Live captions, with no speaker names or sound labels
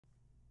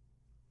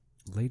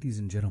Ladies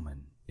and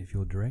gentlemen, if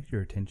you'll direct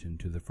your attention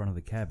to the front of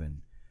the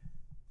cabin,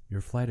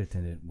 your flight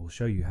attendant will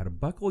show you how to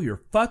buckle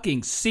your fucking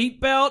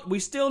seatbelt. We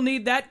still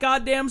need that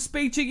goddamn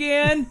speech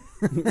again.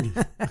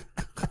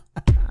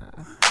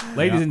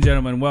 Ladies and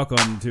gentlemen,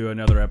 welcome to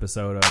another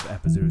episode of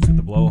Episodes of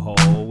the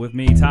Blowhole. With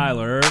me,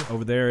 Tyler.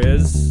 Over there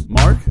is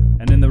Mark.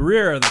 And in the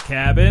rear of the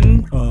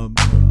cabin,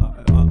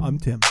 I'm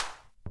Tim.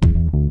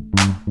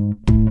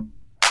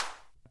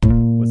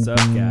 What's up,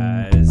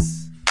 guys?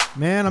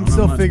 Man, I'm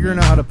still figuring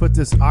out how to put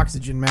this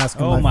oxygen mask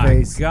on my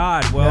face. Oh my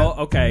God. Well,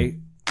 okay.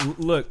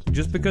 Look,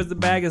 just because the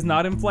bag is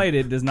not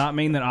inflated does not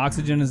mean that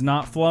oxygen is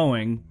not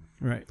flowing.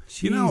 Right.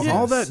 Jesus. You know,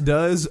 all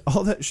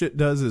that shit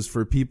does is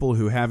for people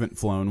who haven't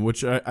flown,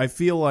 which I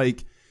feel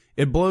like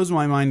it blows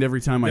my mind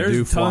every time I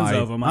do fly. There's tons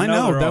of them. I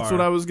know that's what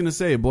I was going to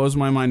say. It blows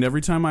my mind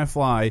every time I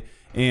fly,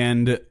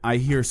 and I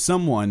hear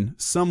someone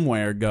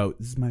somewhere go,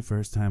 "This is my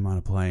first time on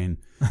a plane."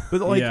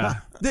 But like,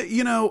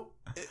 you know,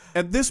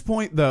 at this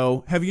point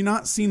though, have you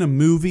not seen a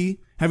movie?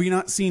 Have you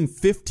not seen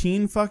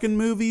 15 fucking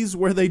movies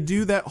where they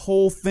do that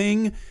whole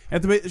thing?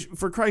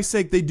 For Christ's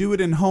sake, they do it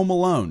in Home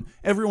Alone.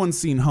 Everyone's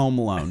seen Home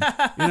Alone.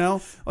 You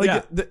know?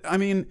 Like,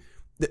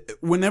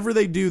 whenever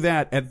they do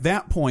that, at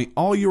that point,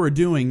 all you are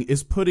doing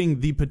is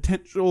putting the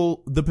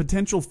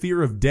potential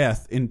fear of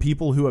death in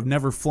people who have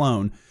never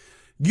flown.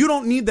 You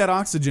don't need that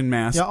oxygen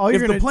mask. Yeah,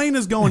 if the plane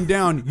is going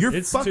down, you're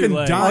fucking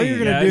dying. All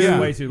you're going to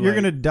do, way too late. You're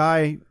going to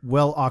die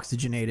well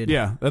oxygenated.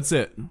 Yeah, that's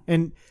it.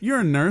 And you're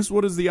a nurse.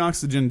 What does the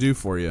oxygen do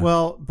for you?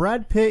 Well,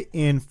 Brad Pitt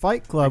in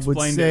Fight Club would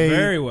say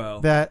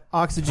that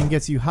oxygen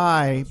gets you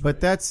high, but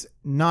that's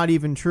not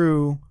even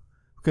true,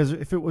 because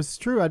if it was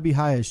true, I'd be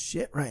high as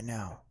shit right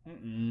now.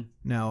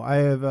 No, I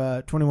have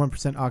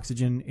 21%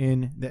 oxygen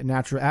in the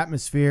natural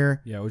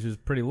atmosphere. Yeah, which is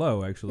pretty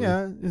low, actually.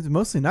 Yeah, it's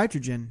mostly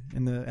nitrogen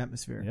in the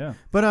atmosphere. Yeah,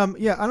 but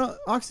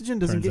oxygen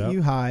doesn't get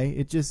you high;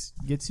 it just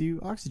gets you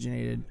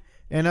oxygenated.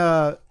 And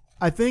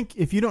I think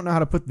if you don't know how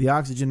to put the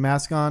oxygen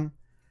mask on,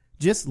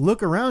 just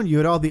look around you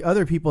at all the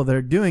other people that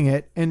are doing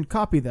it and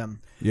copy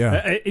them.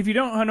 Yeah. If you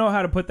don't know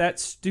how to put that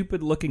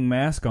stupid-looking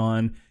mask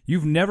on,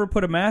 you've never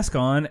put a mask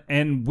on,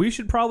 and we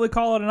should probably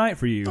call it a night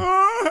for you.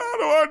 How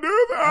do I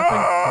do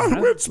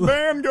that? Which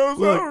band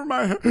goes over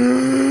my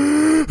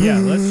head? Yeah,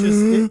 let's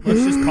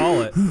just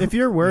call it. If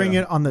you're wearing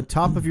it on the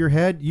top of your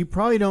head, you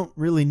probably don't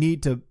really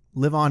need to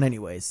live on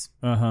anyways.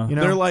 Uh-huh. You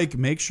know? They're like,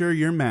 make sure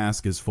your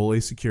mask is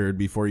fully secured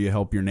before you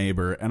help your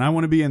neighbor. And I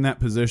want to be in that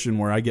position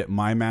where I get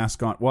my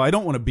mask on. Well, I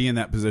don't want to be in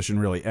that position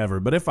really ever,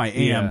 but if I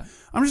am,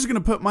 I'm just going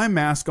to put my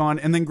mask on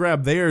and then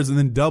grab theirs and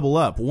then double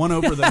up. One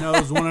over the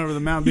nose, one over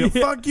the mouth. Be like,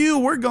 fuck you,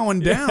 we're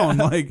going down.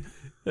 Like,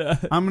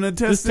 I'm going to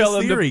test this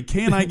theory.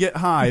 Can I get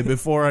high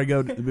before I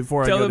go down?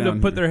 Tell them to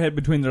put their head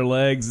between their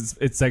legs.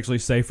 It's actually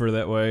safer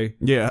that way.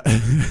 Yeah.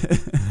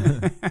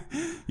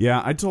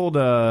 Yeah, I told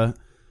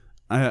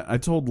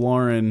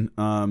Lauren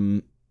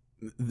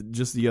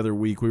just the other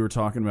week, we were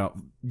talking about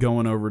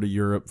going over to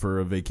Europe for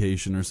a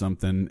vacation or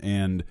something,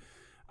 and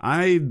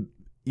I,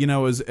 you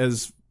know,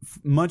 as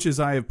much as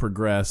I have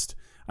progressed,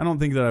 I don't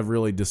think that I've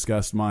really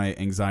discussed my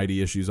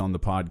anxiety issues on the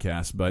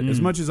podcast, but as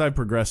much as I've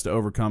progressed to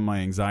overcome my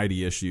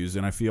anxiety issues,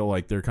 and I feel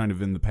like they're kind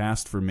of in the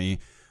past for me,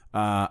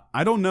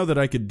 I don't know that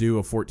I could do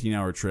a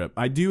 14-hour trip.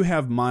 I do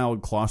have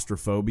mild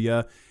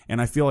claustrophobia,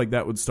 and I feel like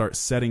that would start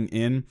setting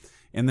in.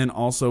 And then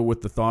also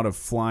with the thought of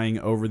flying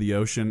over the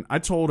ocean, I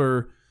told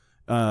her,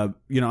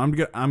 you know,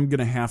 I'm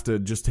gonna have to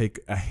just take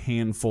a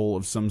handful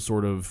of some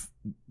sort of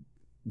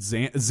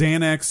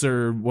Xanax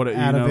or what, you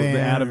know, the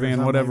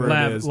Ativan, whatever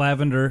it is.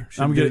 Lavender.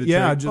 I'm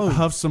gonna, just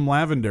huff some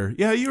lavender.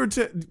 Yeah, you were.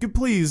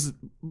 Please,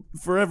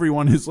 for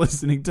everyone who's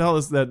listening, tell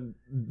us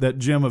that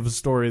gem of a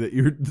story that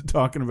you were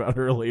talking about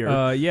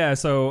earlier.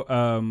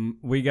 So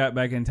we got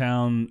back in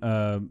town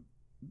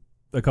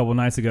a couple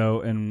nights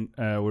ago, and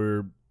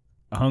we're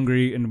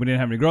hungry, and we didn't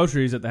have any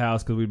groceries at the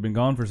house because we'd been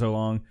gone for so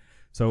long.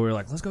 So we were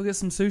like, let's go get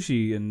some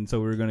sushi. And so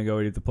we were going to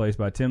go eat at the place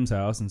by Tim's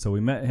house. And so we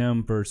met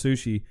him for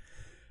sushi.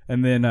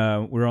 And then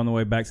we were on the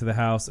way back to the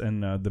house,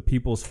 and the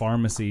People's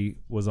Pharmacy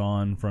was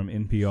on from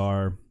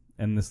NPR.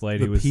 And this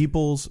lady the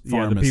People's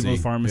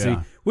Pharmacy,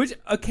 which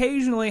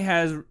occasionally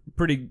has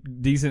pretty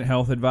decent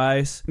health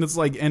advice. It's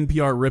like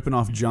NPR ripping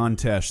off John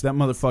Tesh. That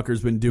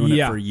motherfucker's been doing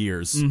it for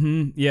years.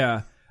 Mm-hmm.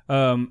 Yeah.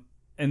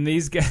 And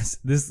these guys,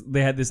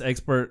 they had this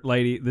expert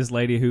lady,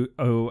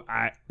 who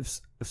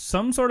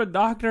some sort of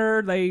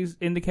doctor, they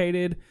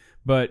indicated,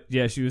 but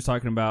yeah, she was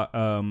talking about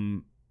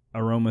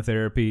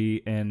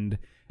aromatherapy and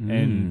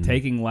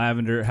taking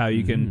lavender, how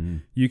you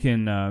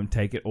can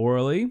take it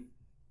orally.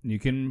 You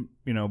can,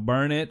 you know,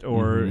 burn it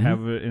or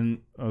have it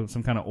in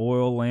some kind of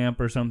oil lamp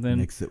or something.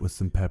 Mix it with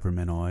some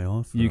peppermint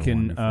oil. You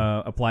can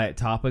apply it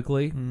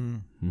topically.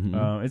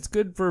 It's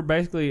good for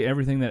basically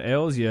everything that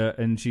ails you.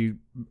 And she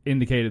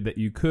indicated that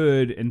you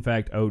could, in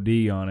fact,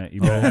 OD on it.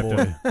 You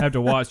have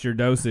to watch your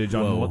dosage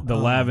on the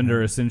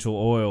lavender essential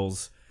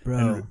oils.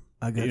 Bro.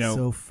 I got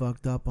so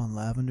fucked up on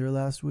lavender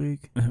last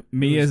week.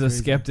 Me as a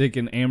skeptic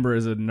and Amber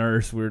as a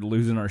nurse, we were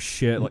losing our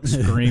shit, like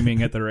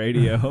screaming at the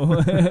radio.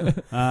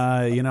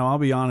 I'll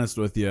be honest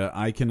with you.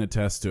 I can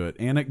attest to it.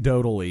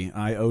 Anecdotally,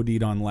 I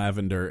OD'd on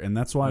lavender, and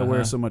that's why I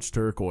wear so much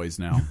turquoise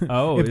now.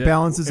 It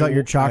balances out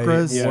your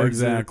chakras.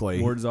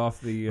 Exactly. Wards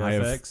off the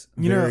effects.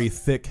 I have very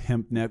thick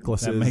hemp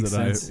necklaces. That makes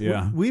sense.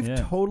 We've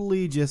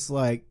totally just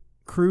like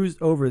cruised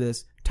over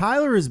this.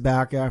 Tyler is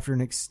back after an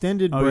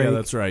extended break. Oh, yeah,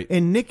 that's right.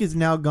 And Nick is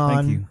now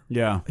gone. Thank you.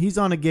 Yeah. He's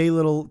on a gay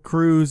little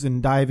cruise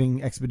and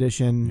diving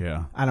expedition.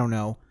 Yeah. I don't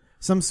know.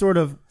 Some sort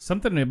of...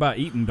 Something about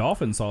eating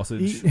dolphin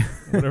sausage.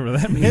 Whatever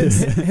that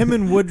means. Him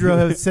and Woodrow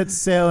have set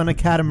sail in a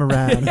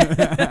catamaran.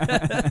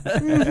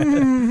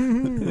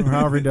 Or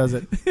however he does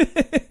it.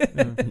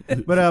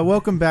 But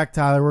welcome back,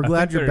 Tyler. We're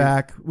glad you're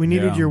back. We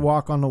needed your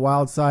walk on the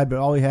wild side, but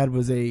all we had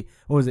was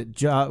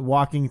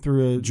jogging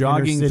through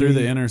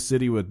the inner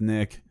city with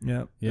Nick.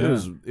 Yep. Yeah.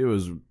 It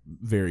was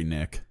very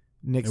Nick.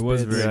 Nick's it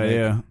was bits.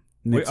 very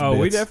Nick. Yeah.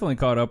 We definitely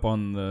caught up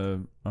on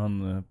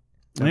the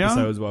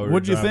episodes while we were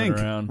driving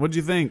around. What'd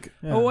you think?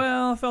 Yeah. Oh,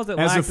 well, I felt it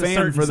as lacked a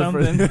fan for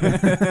something.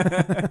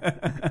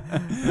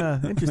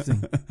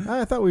 Interesting.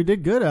 I thought we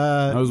did good.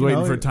 I was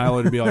waiting for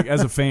Tyler to be like,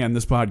 as a fan,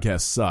 this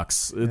podcast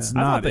sucks. It's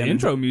not. I thought the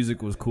intro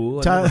music was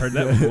cool. I never heard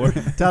that before.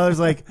 Tyler's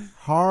like,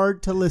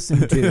 hard to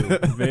listen to.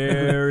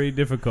 Very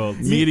difficult.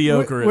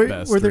 Mediocre at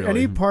best. Were there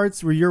any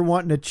parts where you're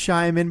wanting to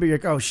chime in, but you're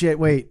like, oh, shit,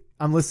 wait.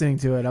 I'm listening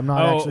to it. I'm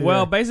not actually.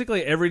 Well,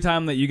 basically, every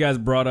time that you guys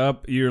brought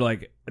up, you're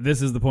like,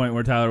 this is the point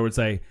where Tyler would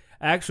say,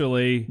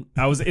 actually,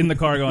 I was in the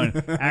car going,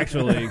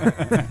 actually.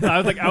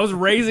 I was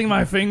raising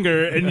my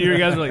finger, and you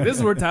guys were like, this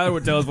is where Tyler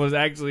would tell us what it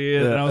actually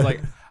is. And I was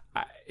like,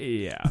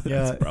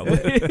 that's probably.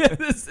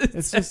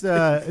 It's just,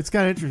 it's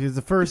kind of interesting. It's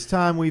the first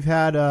time we've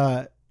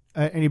had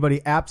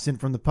anybody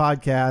absent from the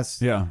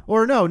podcast. Yeah.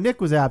 Or no,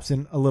 Nick was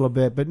absent a little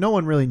bit, but no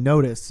one really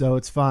noticed, so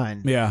it's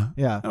fine. Yeah.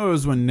 Yeah. It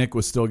was when Nick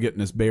was still getting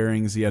his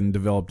bearings. He hadn't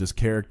developed his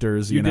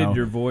characters. You did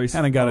your voice.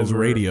 Hadn't got his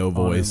radio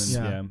voice.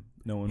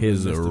 No one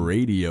his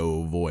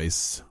radio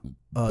voice.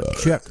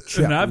 Check.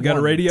 And I've got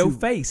a radio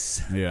face.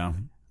 Yeah.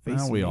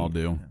 Well, we all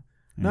do.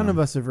 None of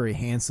us are very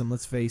handsome,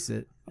 let's face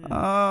it.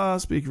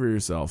 Speak for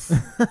yourself.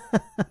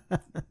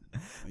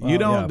 You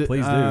don't.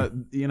 Please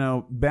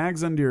do.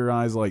 Bags under your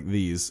eyes like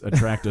these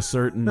attract a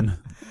certain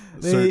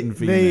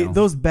female.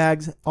 Those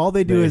bags, all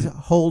they do is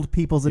hold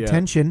people's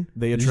attention.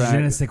 They attract. Je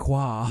ne sais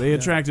quoi. They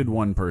attracted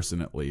one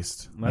person at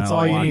least. That's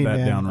all you need,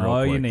 man.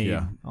 All you need.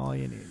 Yeah. All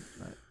you need.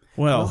 Right.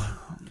 Well.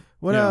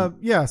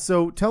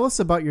 So tell us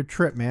about your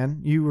trip, man.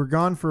 You were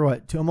gone for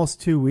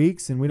almost 2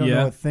 weeks, and we don't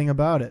know a thing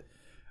about it.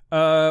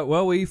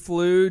 Well, we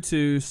flew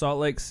to Salt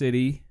Lake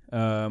City.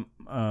 My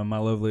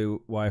lovely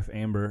wife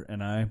Amber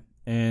and I,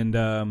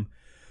 and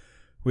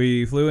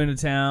we flew into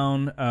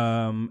town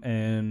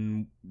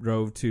and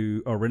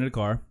rented a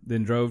car.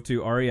 Then drove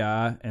to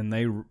REI, and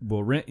they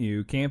will rent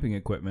you camping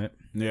equipment.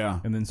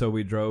 Yeah, and then so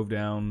we drove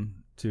down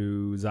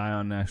to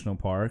Zion National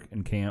Park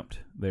and camped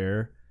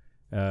there.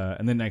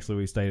 And then actually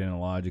we stayed in a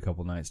lodge a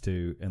couple nights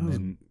too, and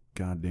then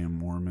goddamn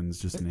Mormons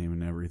just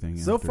naming everything.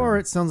 So far,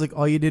 it sounds like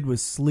all you did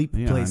was sleep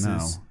places. I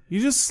know. You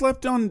just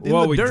slept in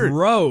the we dirt.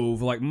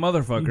 Drove like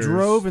motherfuckers. You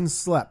drove and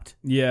slept.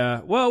 Yeah.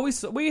 Well,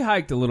 we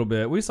hiked a little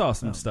bit. We saw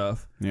some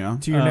stuff. Yeah.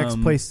 To your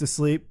next place to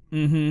sleep.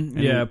 Mm-hmm.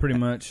 Yeah, pretty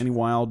much. Any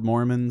wild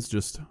Mormons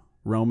just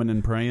roaming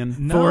and praying?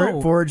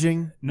 No.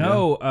 Foraging?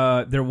 No.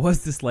 Yeah. There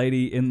was this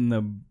lady in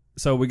the.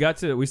 So we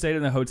stayed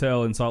in the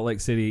hotel in Salt Lake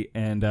City,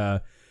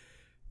 and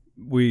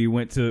we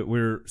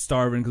were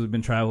starving because we've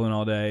been traveling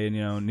all day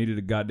and, needed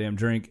a goddamn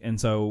drink.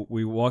 And so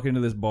we walk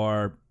into this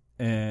bar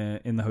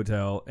in the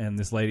hotel, and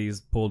this lady's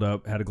pulled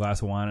up, had a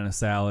glass of wine and a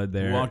salad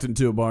there. Walked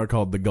into a bar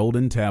called the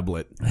Golden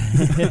Tablet.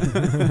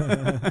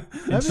 That'd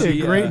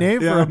be a great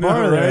name for a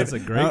bar. Right? That's a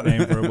great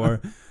name for a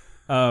bar.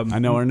 I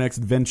know our next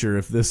venture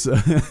if this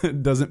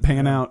doesn't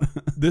pan out.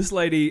 This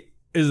lady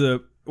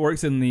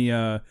works in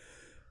the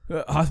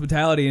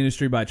hospitality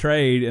industry by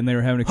trade, and they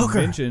were having a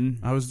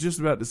convention. I was just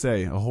about to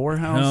say a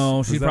whorehouse.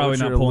 No, she's probably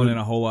not pulling in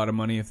a whole lot of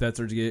money if that's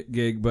her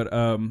gig, but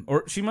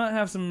or she might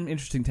have some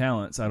interesting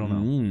talents. I don't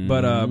know,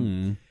 but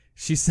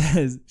she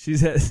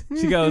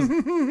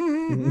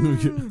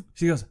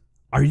goes,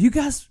 Are you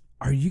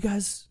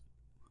guys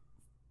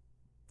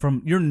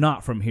from? You're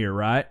not from here,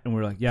 right? And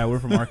we're like, yeah, we're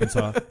from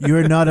Arkansas.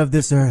 You're not of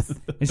this earth.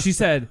 And she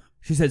said,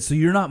 so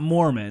you're not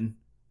Mormon?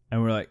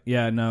 And we're like,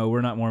 yeah, no,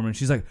 we're not Mormon.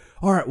 She's like,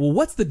 all right, well,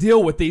 what's the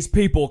deal with these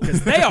people?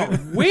 Because they are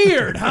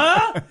weird,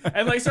 huh?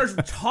 And starts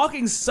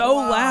talking so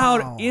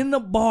loud in the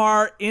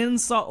bar in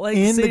Salt Lake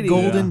City. In the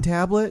Golden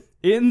Tablet?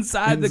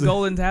 Inside the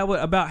Golden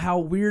Tablet about how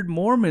weird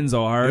Mormons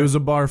are. It was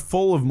a bar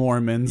full of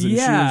Mormons, and she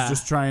was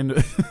just trying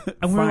to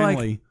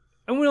finally.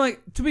 And we're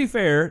like, to be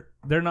fair,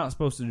 they're not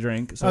supposed to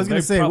drink. So I was going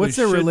to say, what's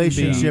their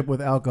relationship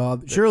with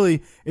alcohol?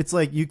 Surely it's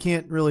like you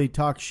can't really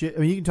talk shit. I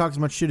mean, you can talk as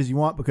much shit as you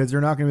want because they're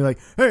not going to be like,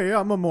 hey,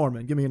 I'm a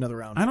Mormon. Give me another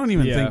round. I don't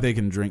even think they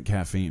can drink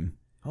caffeine.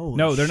 Holy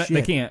no, they're shit. not.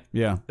 They can't.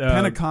 Yeah,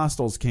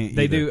 Pentecostals can't.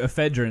 They do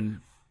ephedrine.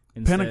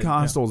 instead.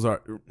 Pentecostals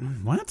are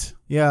what?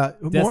 Yeah,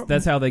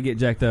 That's how they get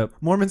jacked up.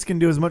 Mormons can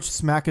do as much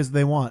smack as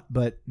they want,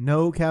 but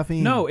no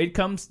caffeine. No, it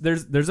comes.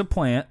 There's a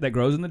plant that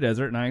grows in the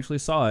desert, and I actually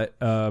saw it.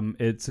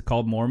 It's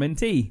called Mormon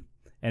tea,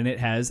 and it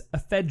has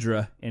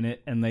ephedra in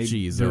it, and they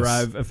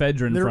derive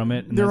ephedrine from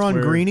it. And they're on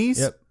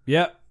greenies.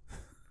 Yep.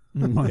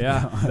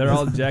 They're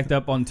all jacked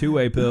up on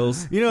two-way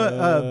pills. You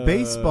know,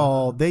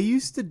 baseball, they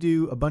used to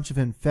do a bunch of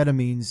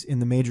amphetamines in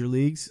the major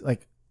leagues,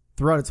 like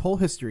throughout its whole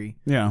history.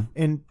 Yeah.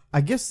 And I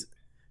guess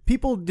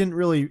people didn't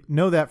really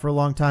know that for a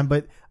long time,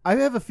 but I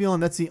have a feeling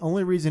that's the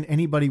only reason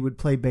anybody would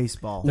play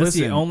baseball. That's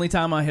the only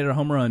time I hit a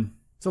home run.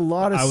 It's a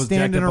lot of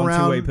standing around.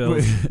 On two-way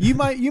pills.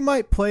 You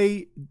might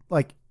play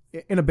like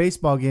in a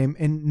baseball game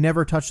and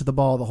never touch the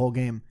ball the whole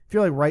game. If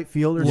you're like right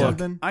field or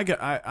something.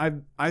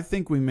 I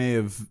think we may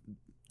have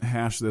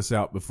hashed this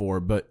out before,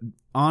 but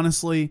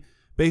honestly,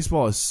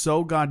 baseball is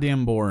so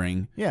goddamn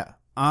boring. Yeah.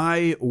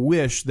 I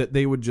wish that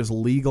they would just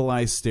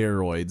legalize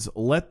steroids.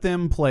 Let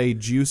them play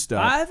juiced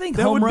up. I think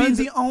that home would runs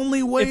be the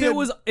only way.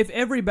 If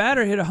every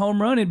batter hit a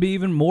home run, it'd be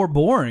even more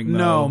boring. Though.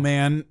 No,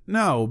 man,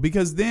 no,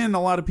 because then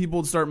a lot of people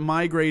would start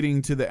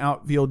migrating to the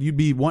outfield. You'd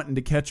be wanting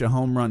to catch a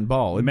home run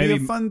ball. It'd be a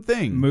fun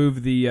thing.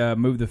 Move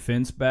the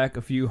fence back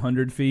a few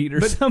hundred feet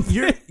or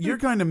something. You're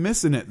kind of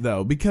missing it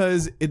though,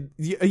 because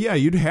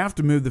you'd have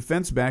to move the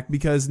fence back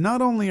because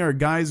not only are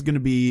guys going to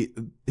be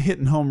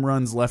hitting home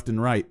runs left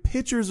and right,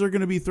 pitchers are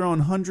going to be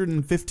throwing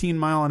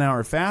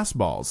 115-mile-an-hour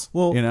fastballs.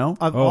 Well, you know.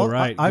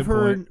 I've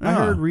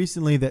heard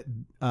recently that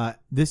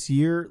this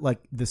year, like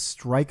the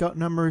strikeout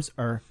numbers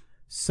are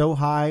so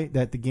high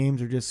that the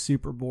games are just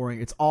super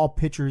boring. It's all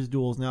pitchers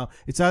duels now.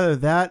 It's either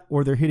that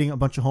or they're hitting a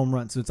bunch of home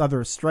runs. So it's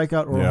either a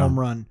strikeout or a home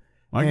run.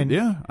 I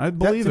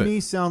believe that it. To me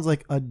sounds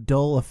like a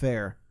dull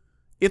affair.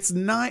 It's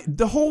not.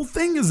 The whole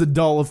thing is a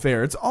dull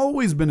affair. It's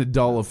always been a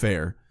dull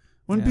affair.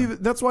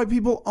 That's why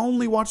people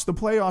only watch the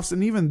playoffs,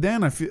 and even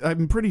then,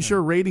 I'm pretty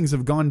sure ratings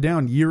have gone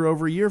down year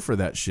over year for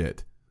that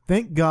shit.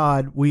 Thank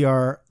God we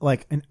are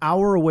like an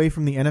hour away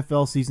from the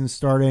NFL season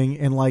starting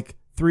and like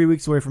 3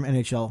 weeks away from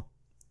NHL.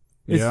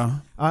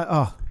 Baseball.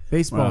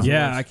 Wow.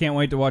 Yeah, I can't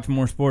wait to watch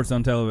more sports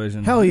on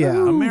television. Hell yeah.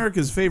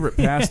 America's favorite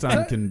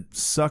pastime can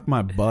suck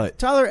my butt.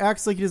 Tyler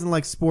acts like he doesn't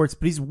like sports,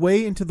 but he's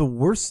way into the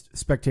worst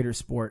spectator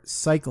sport,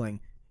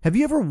 cycling. Have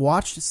you ever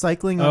watched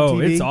cycling on TV? Oh,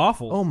 it's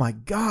awful. Oh, my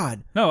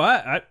God. No,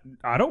 I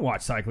don't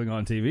watch cycling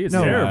on TV. It's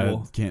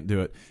terrible. I can't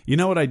do it. You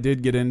know what I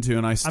did get into,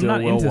 and I still will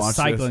watch I'm not into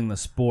cycling the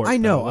sport. I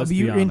know. Though,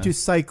 you're into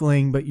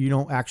cycling, but you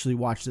don't actually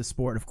watch the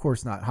sport. Of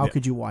course not. How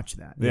could you watch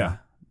that? Yeah.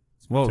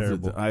 Well,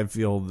 I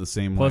feel the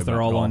same way. Plus,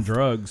 they're all on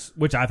drugs,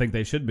 which I think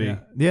they should be. Yeah.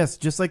 Yes,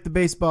 just like the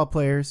baseball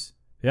players.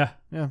 Yeah,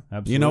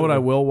 absolutely. You know what I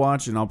will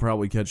watch, and I'll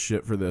probably catch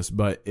shit for this,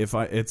 but if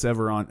it's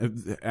ever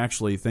on,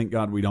 actually, thank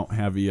God we don't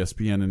have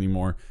ESPN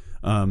anymore.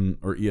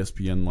 Or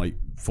ESPN like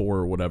 4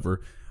 or whatever.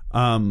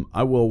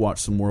 I will watch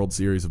some World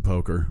Series of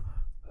Poker.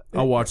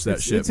 I'll watch that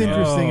shit. It's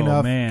interesting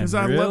enough. Man,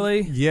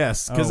 really?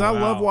 Because I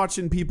love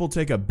watching people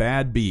take a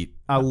bad beat.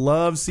 I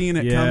love seeing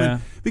it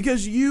coming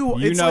because you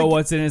know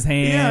what's in his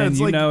hand.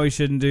 You know he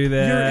shouldn't do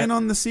that. You're in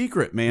on the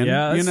secret, man.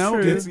 Yeah,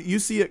 that's true. You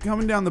see it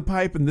coming down the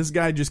pipe, and this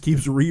guy just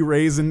keeps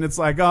re-raising. It's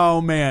like,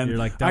 oh man, you're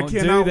like, I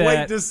cannot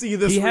wait to see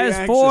this. He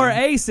has 4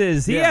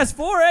 aces. He has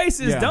 4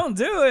 aces. Yeah. Don't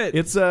do it.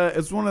 It's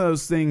one of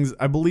those things.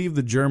 I believe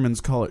the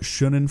Germans call it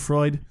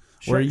Schadenfreude.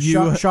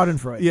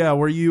 Schadenfreude. Yeah,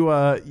 where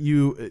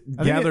you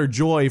gather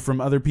joy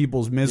from other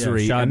people's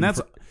misery, and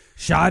that's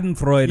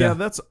Schadenfreude. Yeah,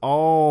 that's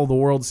all the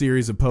World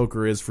Series of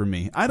Poker is for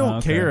me. I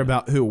don't care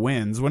about who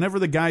wins. Whenever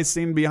the guy's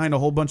standing behind a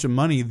whole bunch of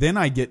money, then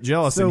I get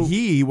jealous, and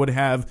he would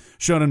have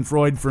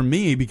Schadenfreude for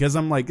me because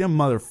I'm like,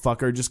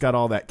 motherfucker just got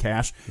all that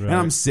cash, and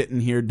I'm sitting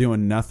here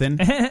doing nothing.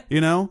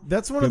 You know,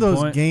 that's one of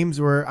those games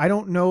where I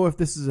don't know if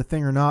this is a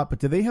thing or not, but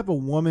do they have a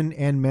woman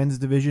and men's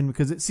division?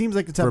 Because it seems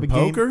like the type of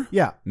poker? Game.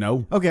 Yeah.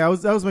 No. Okay,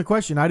 that was my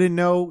question. I didn't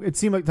know. It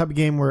seemed like the type of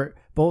game where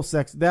both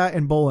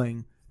and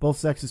bowling, both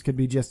sexes could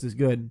be just as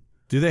good.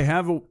 Do they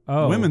have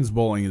women's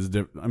bowling is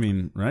different? I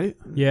mean, right?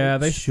 Yeah,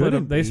 they split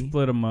them. They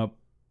split them up.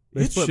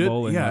 They split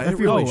bowling. Yeah, if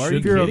you're a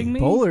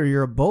bowler,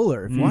 you're a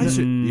bowler. If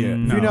you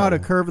know how to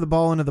curve the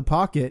ball into the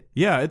pocket.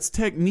 Yeah, it's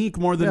technique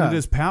more than it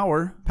is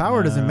power.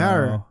 Power doesn't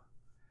matter.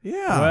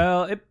 Yeah.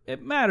 Well,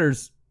 it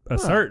matters a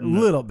certain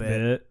little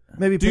bit.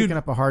 Maybe picking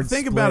up a hard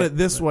Think about it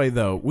this way,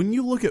 though. When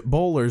you look at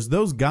bowlers,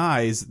 those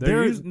guys,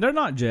 they're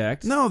not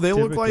jacked. No, they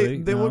look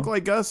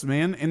like us,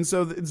 man. And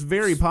so it's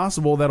very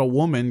possible that a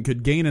woman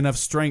could gain enough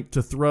strength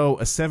to throw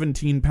a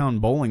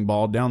 17-pound bowling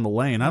ball down the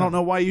lane. I don't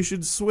know why you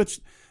should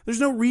switch. There's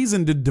no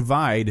reason to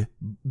divide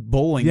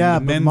bowling into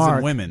men's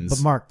and women's.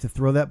 But Mark, to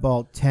throw that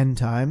ball 10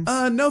 times?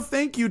 No,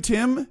 thank you,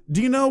 Tim.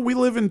 Do you know we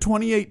live in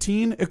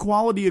 2018?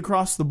 Equality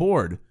across the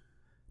board.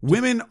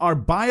 Women are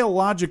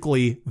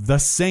biologically the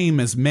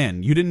same as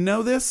men. You didn't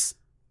know this?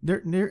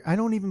 I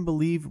don't even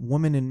believe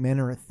women and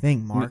men are a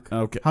thing, Mark.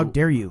 Okay. How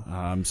dare you?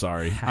 I'm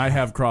sorry. I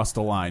have crossed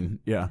a line.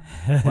 Yeah.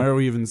 Why are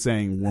we even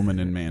saying woman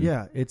and man?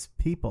 Yeah, it's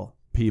people.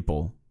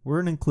 People. We're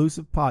an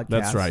inclusive podcast.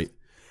 That's right.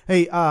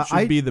 Hey,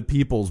 should be the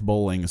People's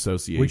Bowling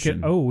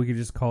Association. We could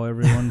just call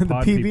everyone the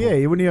pod PBA. people.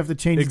 You wouldn't even have to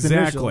change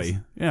exactly.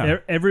 the initials.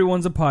 Yeah.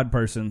 Everyone's a pod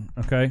person.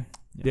 Okay.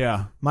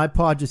 Yeah. My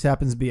pod just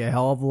happens to be a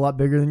hell of a lot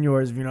bigger than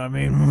yours, if you know what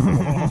I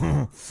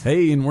mean.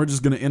 Hey, and we're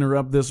just going to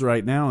interrupt this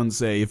right now and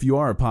say, if you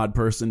are a pod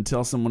person,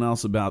 tell someone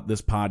else about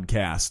this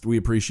podcast. We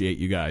appreciate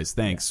you guys.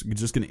 Thanks. We're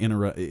just going to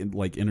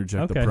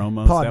interject the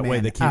promos. Pod that way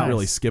man they can't out.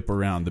 really skip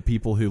around. The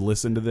people who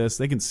listen to this,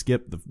 they can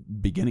skip the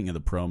beginning of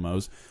the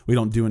promos. We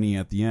don't do any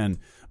at the end.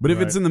 But if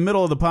it's in the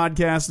middle of the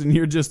podcast and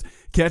you're just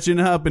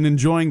catching up and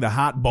enjoying the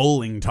hot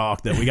bowling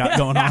talk that we got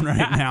going on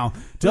right now,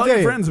 tell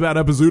your friends about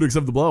Epizootics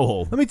of the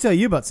Blowhole. Let me tell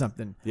you about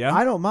something. Yeah?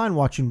 I don't mind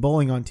watching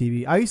bowling on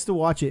TV. I used to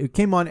watch it. It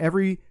came on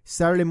every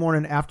Saturday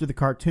morning after the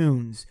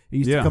cartoons. It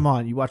used to come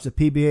on. You watch the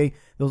PBA,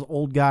 those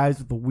old guys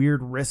with the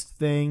weird wrist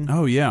thing.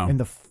 Oh, yeah. And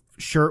the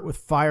shirt with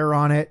fire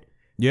on it.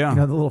 Yeah. You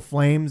know, the little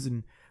flames.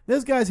 And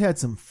those guys had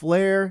some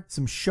flair,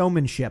 some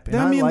showmanship. And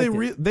I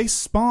mean, they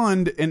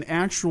spawned an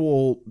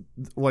actual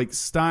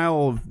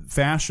style of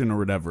fashion or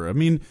whatever. I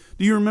mean,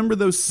 do you remember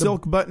those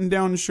silk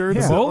button-down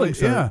shirts? Yeah. Bowling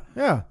shirt.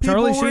 Yeah.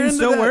 Charlie Sheen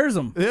still wears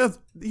them. Yeah,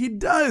 he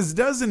does,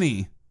 doesn't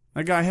he?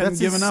 That guy hadn't That's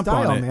given his up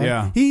style, on it. man.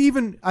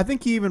 Yeah. I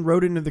think he even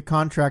wrote into the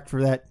contract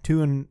for that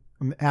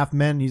 2.5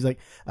 Men. He's like,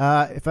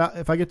 if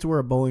I get to wear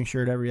a bowling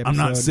shirt every episode, I'm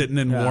not sitting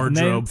in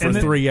wardrobe for And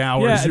then- 3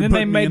 hours. Yeah, and You're then they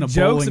putting me in made a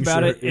jokes bowling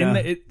about shirt.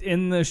 it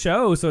in the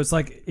show. So it's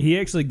like he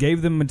actually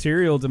gave them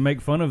material to make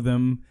fun of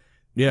them.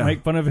 Yeah.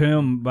 Make fun of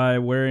him by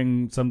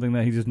wearing something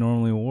that he just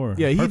normally wore.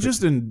 Yeah,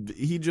 Perfect.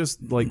 he just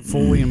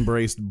fully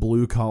embraced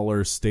blue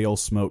collar stale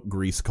smoke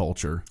grease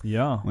culture.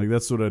 Yeah. Like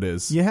that's what it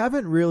is. You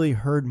haven't really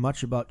heard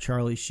much about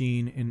Charlie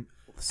Sheen in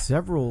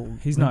several.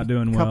 He's not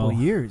doing couple well.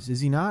 of years. Is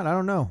he not? I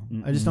don't know.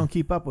 I just don't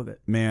keep up with it.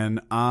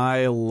 Man,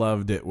 I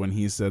loved it when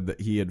he said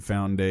that he had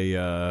found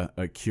a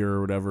cure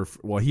or whatever.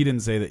 Well, he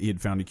didn't say that he had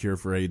found a cure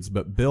for AIDS,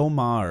 but Bill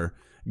Maher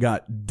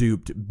got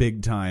duped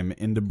big time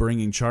into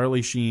bringing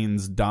Charlie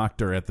Sheen's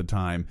doctor at the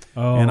time.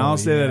 Oh, and I'll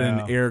say that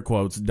yeah. in air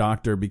quotes,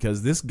 doctor,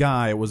 because this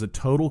guy was a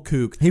total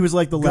kook. He was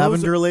like the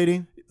lavender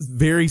lady.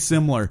 Very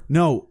similar.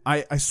 No,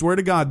 I swear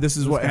to God, this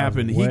is what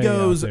happened. He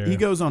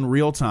goes on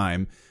Real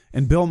Time,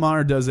 and Bill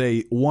Maher does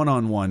a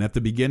one-on-one at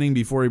the beginning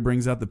before he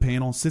brings out the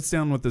panel, sits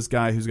down with this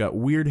guy who's got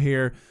weird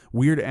hair,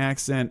 weird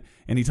accent,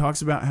 and he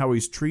talks about how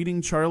he's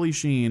treating Charlie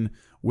Sheen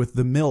with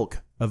the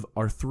milk of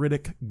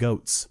arthritic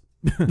goats.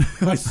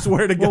 I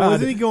swear to God. Well,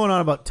 wasn't he going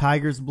on about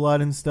tiger's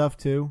blood and stuff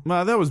too?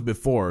 Well, that was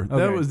before. Okay.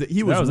 That was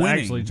winning.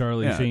 Actually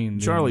Charlie Sheen.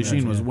 Charlie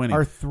Sheen was winning.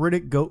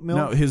 Arthritic goat milk?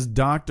 No, his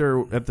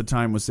doctor at the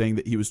time was saying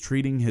that he was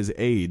treating his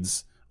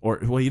AIDS,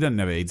 he doesn't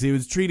have AIDS. He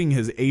was treating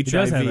his HIV. He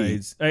does have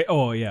AIDS.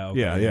 Oh, yeah.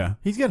 Okay. Yeah.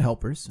 He's got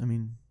helpers. I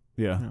mean,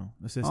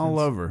 assistants. All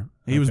over.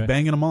 He was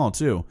banging them all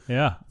too.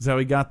 Yeah. That's how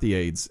he got the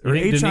AIDS or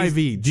Denise, HIV.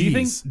 Do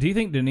you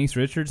think Denise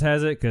Richards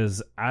has it?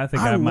 Because I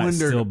think I might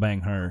still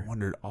bang her. I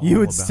wondered all you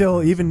would about still,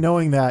 her. even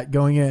knowing that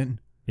going in.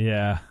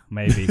 Yeah,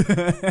 maybe.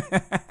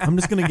 I'm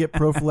just gonna get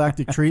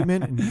prophylactic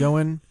treatment and go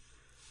in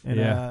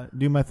and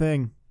do my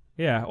thing.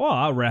 Yeah. Well,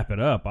 I'll wrap it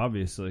up.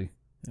 Obviously.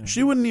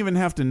 She wouldn't even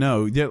have to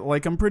know.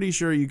 I'm pretty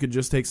sure you could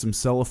just take some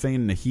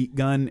cellophane and a heat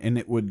gun, and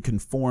it would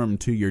conform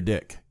to your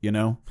dick. You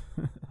know?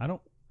 I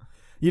don't.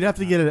 You'd have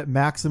to get it at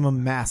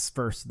maximum mass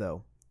first,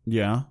 though.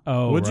 Yeah.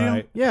 Oh, would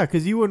right. you? Yeah,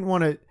 because you wouldn't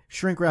want to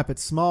shrink wrap it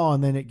small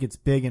and then it gets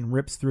big and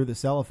rips through the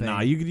cellophane.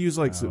 Nah, you could use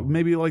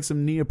maybe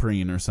some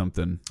neoprene or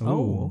something.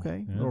 Oh,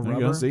 okay. Yeah. Little There you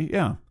rubber. go. See,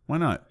 yeah. Why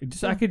not?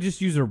 I could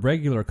just use a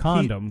regular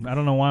condom. I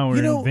don't know why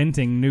we're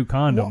inventing new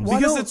condoms.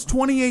 Because it's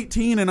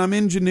 2018 and I'm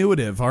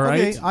ingenuitive, all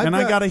right? Okay,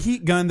 I got a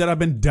heat gun that I've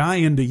been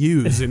dying to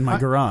use in my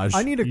garage.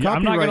 I need a copyright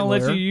I'm not going to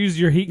let you use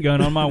your heat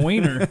gun on my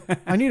wiener.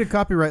 I need a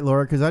copyright,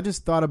 Laura, because I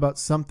just thought about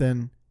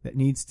something that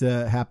needs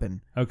to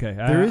happen. Okay,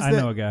 I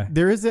know a guy.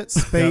 There is that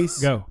space.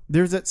 Go.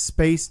 There's that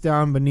space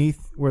down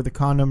beneath where the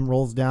condom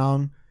rolls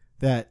down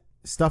that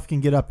stuff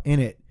can get up in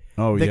it.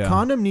 Oh, the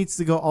condom needs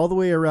to go all the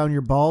way around your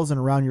balls and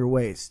around your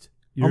waist.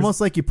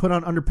 Almost like you put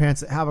on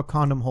underpants that have a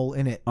condom hole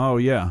in it. Oh,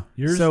 yeah.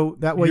 So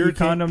that way your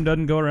condom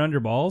doesn't go around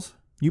your balls?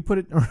 You put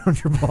it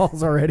around your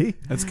balls already.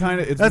 That's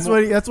kind of That's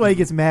why he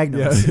gets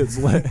magnums.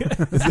 Yeah,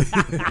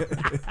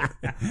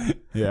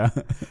 yeah.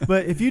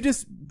 But if you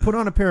just put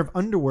on a pair of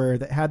underwear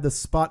that had the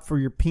spot for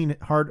your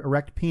hard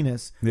erect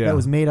penis that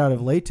was made out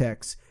of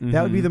latex,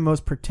 that would be the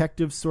most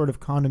protective sort of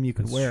condom you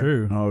could That's wear.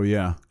 true. Oh,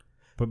 yeah.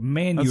 But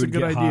man, That's you would a good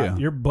get idea. hot.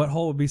 Your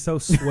butthole would be so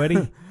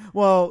sweaty.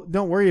 Well,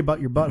 don't worry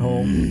about your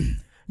butthole.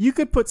 You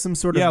could put some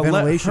sort of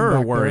ventilation let her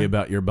back worry there.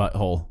 about your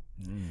butthole.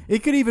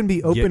 It could even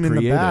be open in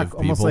the back, creative,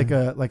 almost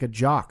people. like a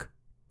jock.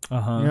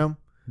 Uh-huh. You know?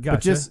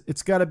 Gotcha. But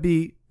it's got to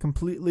be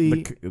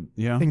completely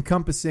Yeah.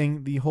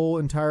 encompassing the whole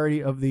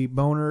entirety of the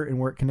boner and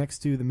where it connects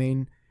to the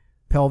main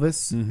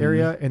pelvis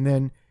area, and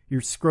then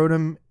your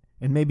scrotum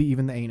and maybe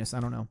even the anus. I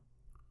don't know.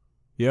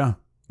 Yeah.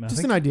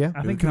 Just an idea.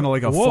 I think kind of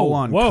like a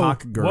full-on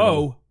cock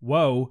girdle.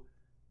 Whoa.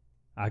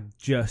 I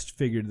just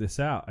figured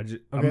this out.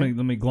 Let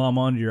me glom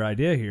onto your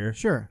idea here.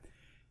 Sure.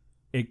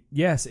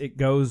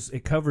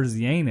 It covers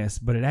the anus,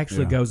 but it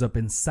actually goes up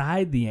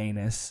inside the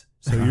anus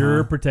So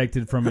you're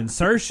protected from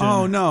insertion.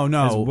 Oh, no.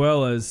 As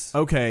well as...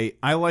 Okay,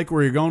 I like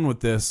where you're going with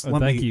this.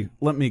 Thank you.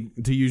 Let me,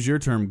 to use your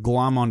term,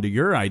 glom onto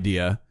your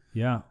idea.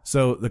 Yeah.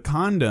 So the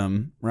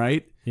condom,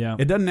 right? Yeah.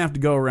 It doesn't have to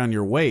go around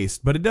your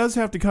waist, but it does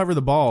have to cover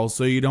the balls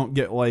so you don't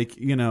get like,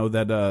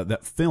 that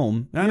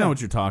film. I know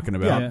what you're talking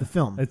about. Yeah, the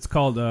film. It's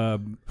called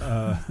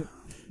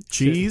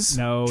cheese?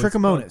 No.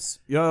 Trichomonas.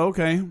 Yeah,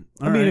 okay.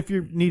 I mean, if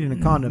you're needing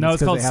a condom, no,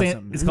 it's called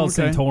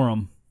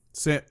Santorum.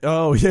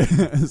 Oh, yeah,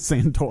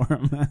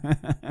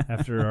 Santorum.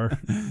 After our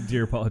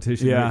dear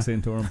politician, Rick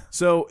Santorum.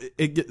 So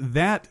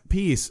that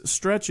piece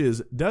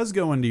does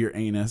go into your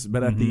anus,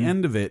 but at the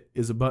end of it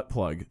is a butt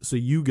plug. So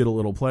you get a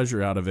little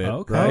pleasure out of it.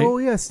 Okay. Right? Oh,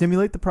 yeah,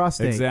 stimulate the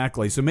prostate.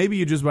 Exactly. So maybe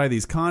you just buy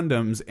these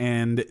condoms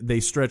and they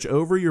stretch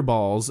over your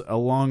balls. A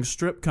long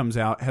strip comes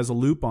out, has a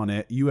loop on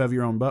it. You have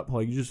your own butt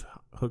plug. You just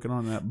hook it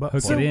on that butt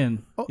plug. Hook it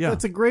in. Oh, yeah.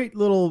 That's a great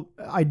little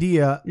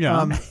idea.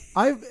 Yeah.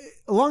 A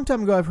long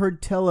time ago, I've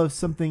heard tell of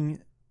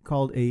something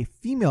called a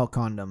female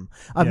condom.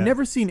 I've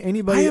never seen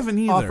anybody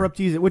offer up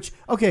to use it. Which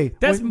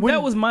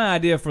that was my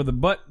idea for the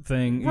butt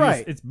thing.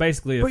 Right, it's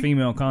basically a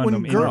female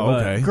condom in your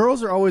butt.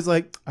 Girls are always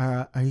like,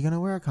 "Are you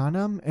gonna wear a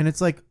condom?" And it's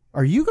like,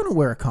 "Are you gonna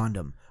wear a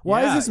condom?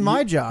 Why is this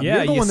my job?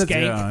 Yeah, you're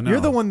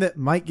the one that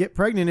might get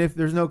pregnant if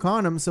there's no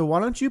condom. So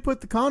why don't you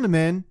put the condom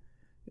in?"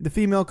 The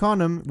female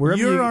condom,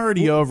 wherever you're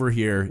already over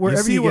here. You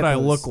see what I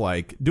look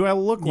like. Do I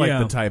look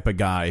like the type of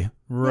guy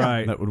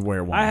that would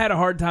wear one? I had a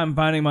hard time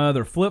finding my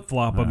other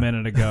flip-flop a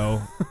minute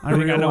ago. I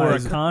think I know where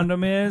a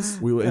condom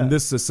is. In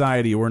this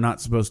society, we're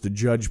not supposed to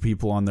judge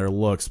people on their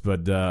looks,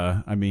 but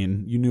I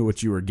mean, you knew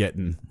what you were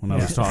getting when I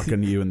was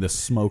talking to you in this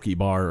smoky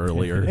bar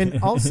earlier.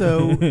 And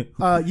also,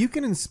 you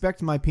can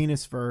inspect my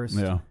penis first.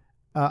 Yeah.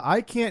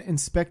 I can't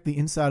inspect the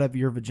inside of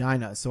your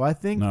vagina, so I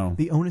think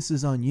the onus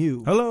is on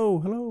you.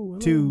 Hello.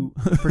 To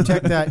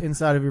protect that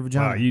inside of your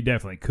vagina. Well, you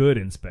definitely could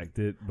inspect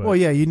it. But well,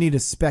 yeah, you need a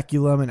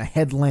speculum and a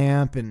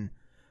headlamp and,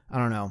 I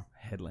don't know.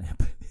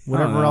 Headlamp.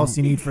 Whatever else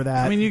you need for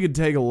that. I mean, you could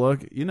take a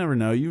look. You never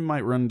know. You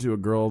might run into a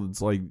girl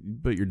that's like,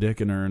 put your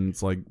dick in her and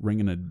it's like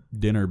ringing a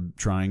dinner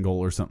triangle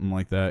or something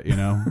like that,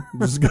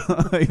 Just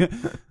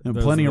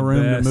plenty of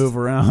room to move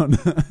around.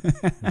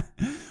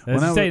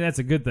 That's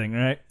a good thing,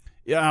 right?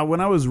 Yeah, when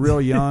I was real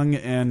young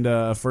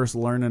and first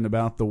learning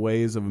about the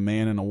ways of a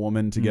man and a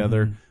woman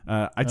together,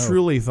 I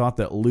truly thought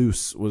that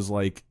loose was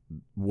like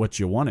what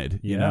you wanted.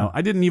 You know,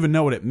 I didn't even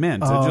know what it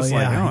meant. I just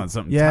it's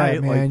something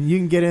tight. Man, you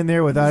can get in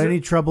there without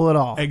any trouble at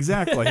all.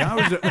 Exactly.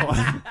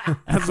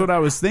 That's what I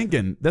was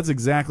thinking. That's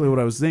exactly what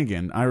I was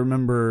thinking. I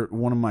remember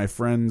one of my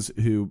friends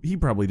who he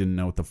probably didn't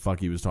know what the fuck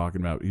he was talking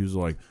about. He was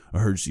like, "I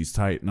heard she's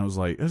tight," and I was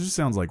like, "It just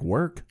sounds like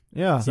work."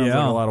 Yeah, sounds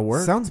like a lot of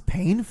work. Sounds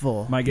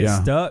painful. Might get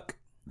stuck.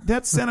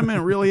 That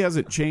sentiment really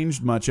hasn't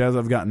changed much as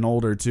I've gotten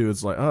older too.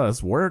 It's like, oh,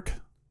 it's work.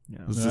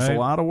 It's just a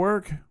lot of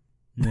work.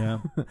 Yeah.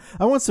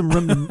 I want some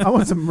room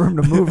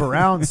to move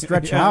around,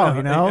 stretch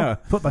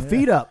out, put my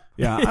feet up.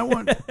 Yeah,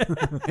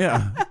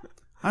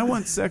 I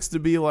want sex to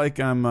be like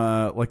I'm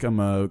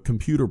a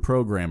computer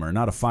programmer,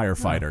 not a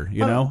firefighter.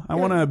 I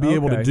want to be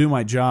able to do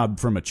my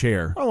job from a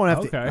chair. I don't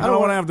want to I don't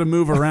want to have to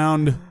move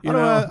around.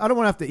 I don't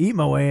want to have to eat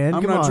my way in.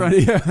 I'm not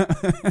trying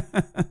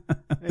to.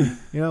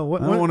 I don't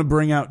want to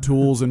bring out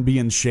tools and be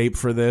in shape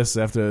for this.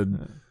 I have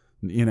to,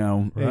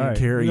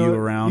 carry you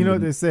around. You know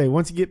what they say?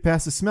 Once you get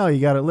past the smell, you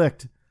got it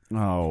licked.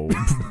 Oh.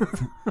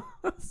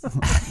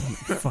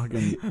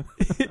 Fucking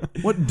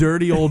what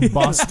dirty old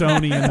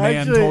Bostonian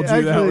man told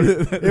you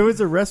that? It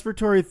was a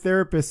respiratory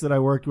therapist that I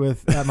worked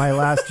with at my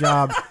last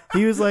job.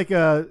 He was like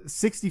a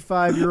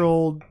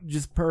 65-year-old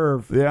just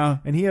perv. Yeah.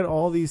 And he had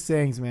all these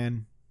sayings,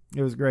 man.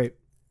 It was great.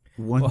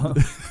 Well,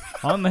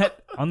 on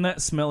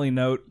that smelly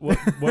note,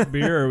 what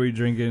beer are we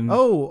drinking?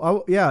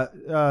 Oh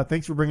yeah.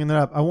 Thanks for bringing that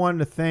up. I wanted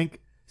to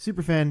thank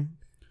superfan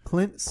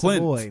Clint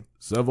Savoy,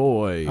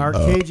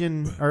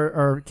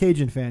 our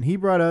Cajun fan. He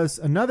brought us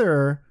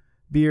another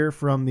beer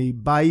from the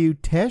Bayou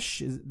Teche.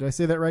 Did I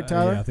say that right,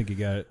 Tyler? Yeah, I think you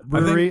got it.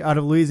 Brewery out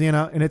of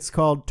Louisiana, and it's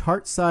called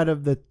Tart Side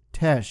of the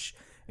Teche.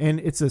 And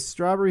it's a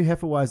strawberry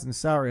Hefeweizen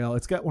sour ale.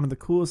 It's got one of the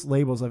coolest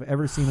labels I've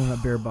ever seen on a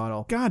beer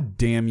bottle. God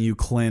damn you,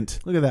 Clint!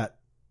 Look at that.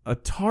 A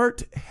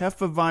tart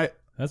Hefeweizen.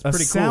 That's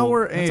pretty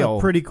sour cool. ale. That's a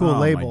pretty cool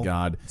label. Oh my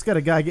god! It's got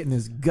a guy getting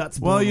his guts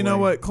blown Well, you know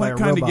away what? Clint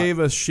kind of gave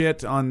us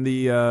shit on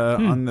the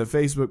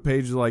Facebook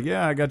page. Like,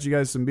 yeah, I got you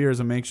guys some beers.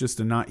 I'm anxious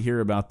to not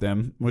hear about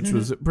them, which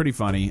was pretty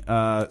funny.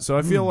 So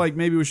I feel like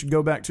maybe we should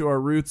go back to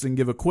our roots and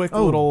give a quick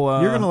little.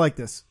 You're gonna like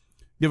this.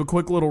 Give a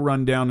quick little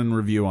rundown and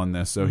review on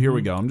this. So here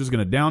we go. I'm just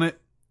gonna down it.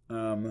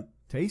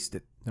 Taste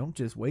it. Don't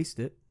just waste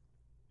it.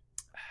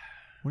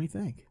 What do you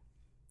think?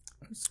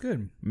 It's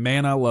good.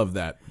 Man, I love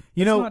that.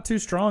 It's not too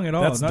strong at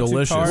all. That's not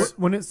delicious. Too tart.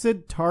 When it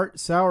said tart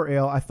sour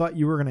ale, I thought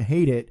you were going to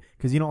hate it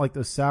because you don't like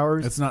those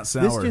sours. It's not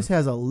sour. This just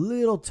has a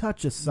little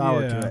touch of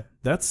sour to it.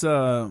 That's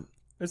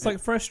it's like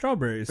fresh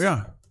strawberries.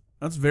 Yeah,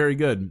 that's very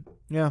good.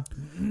 Yeah,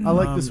 I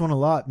like this one a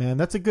lot, man.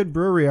 That's a good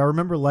brewery. I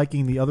remember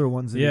liking the other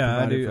ones.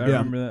 That I do. I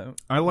remember that.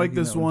 I like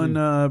this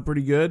one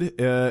pretty good.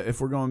 If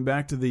we're going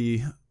back to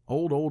the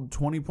old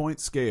 20-point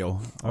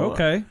scale.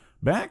 Okay.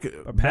 Back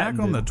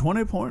on the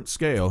 20-point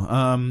scale.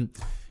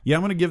 Yeah,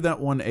 I'm going to give that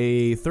one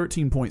a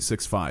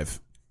 13.65.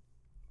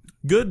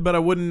 Good, but I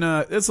wouldn't.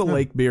 It's a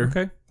lake beer.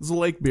 Okay, it's a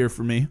lake beer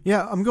for me.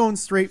 Yeah, I'm going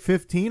straight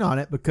 15 on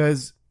it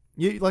because,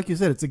 like you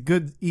said, it's a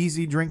good,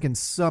 easy drinking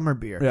summer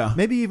beer. Yeah,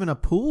 maybe even a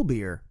pool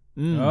beer.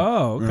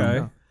 Oh, okay.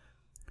 Yeah.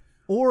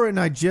 Or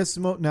I just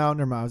smoked. No,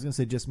 never mind. I was going to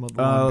say just smoked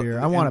one beer.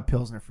 I want a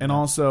Pilsner. For and that.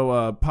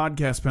 Also,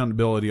 podcast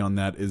poundability on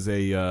that is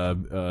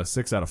a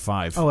 6 out of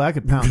 5. Oh, I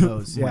could pound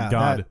those. Yeah, my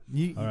God.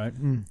 All right.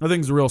 That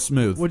thing's real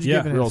smooth. What'd you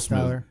give it, real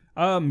Tyler?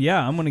 smooth.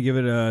 Yeah, I'm going to give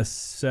it a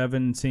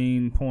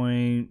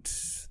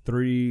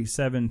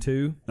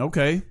 17.372.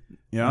 Okay.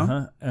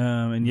 Yeah.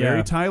 And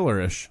very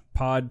Tylerish.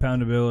 Pod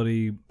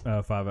poundability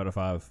 5 out of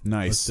 5.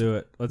 Nice. Let's do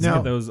it. Let's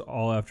get those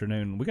all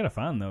afternoon. We got to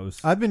find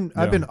those. I've been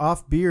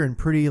off beer and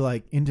pretty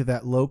like into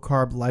that low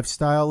carb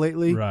lifestyle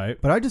lately.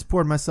 Right. But I just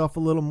poured myself a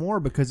little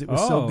more because it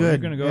was so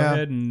good. You're going to go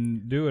ahead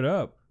and do it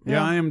up.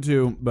 Yeah, I am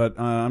too, but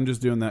I'm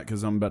just doing that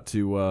because I'm about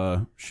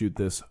to shoot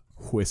this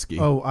whiskey.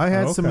 Oh, I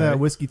had some of that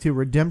whiskey too.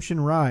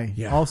 Redemption Rye.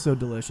 Yeah. Also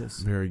delicious.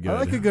 Very good. I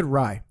like a good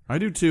rye. I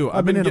do too.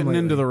 I've been getting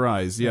into the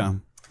ryes. Yeah.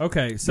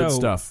 Okay, so good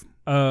stuff.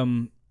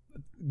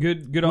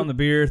 Good on the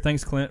beer.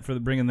 Thanks, Clint, for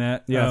bringing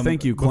that. Yeah,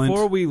 thank you, Clint.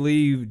 Before we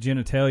leave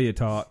genitalia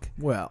talk,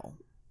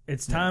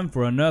 it's time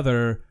for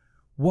another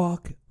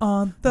Walk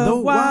on the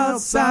Wild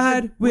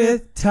Side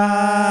with Tyler.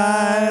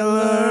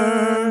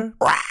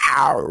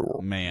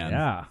 Wow, man.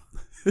 Yeah.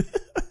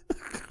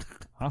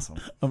 Awesome.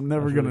 I'm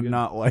never going to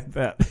not like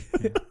that.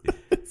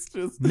 It's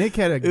just Nick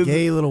had a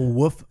gay little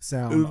woof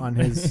sound on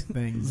his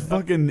thing. It's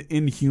fucking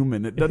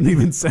inhuman. It doesn't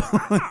even sound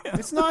like it.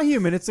 It's not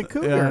human. It's a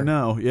cougar. Yeah, I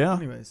know. Yeah.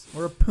 Anyways,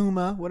 or a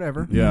puma,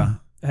 whatever. Yeah.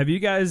 Have you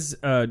guys?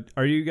 Are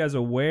you guys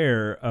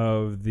aware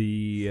of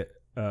the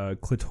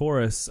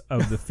clitoris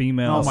of the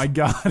female? Oh my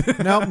God.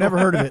 Nope, never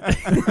heard of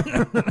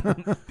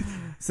it.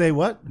 Say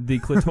what? The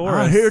clitoris.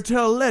 I hear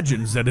tell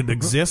legends that it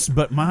exists,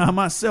 but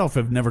myself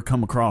have never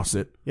come across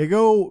it. You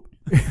go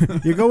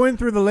in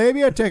through the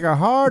labia, take a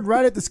hard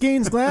right at the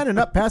Skeens gland and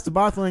up past the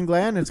Bartholin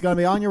gland, and it's going to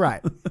be on your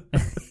right.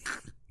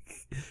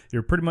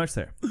 You're pretty much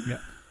there. Yeah.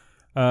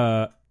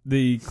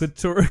 The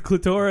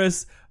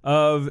clitoris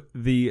of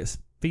the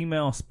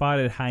female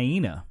spotted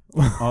hyena.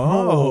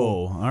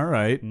 Oh, all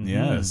right. Mm-hmm.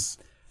 Yes.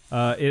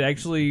 It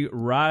actually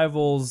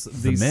rivals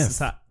the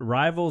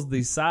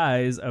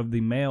size of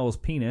the male's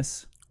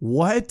penis.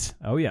 What?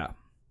 Oh yeah.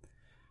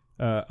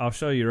 I'll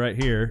show you right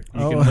here. You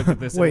can look at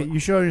this. Wait, you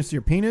showing us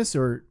your penis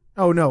or?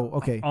 Oh no.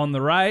 Okay. On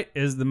the right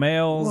is the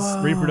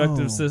male's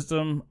reproductive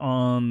system.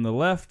 On the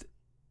left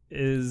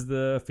is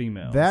the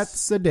female.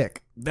 That's a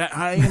dick. That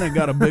hyena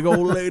got a big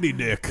old lady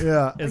dick.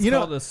 Yeah. It's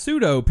called a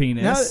pseudo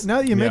penis. Now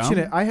that you mention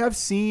it, I have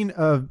seen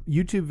a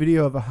YouTube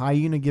video of a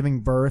hyena giving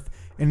birth,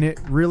 and it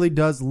really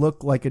does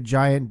look like a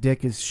giant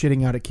dick is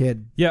shitting out a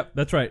kid. Yep,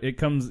 that's right. It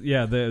comes.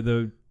 Yeah.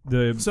 The.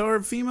 So are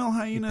female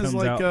hyenas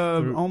like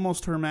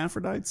almost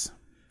hermaphrodites?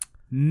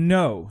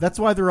 No. That's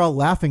why they're all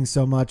laughing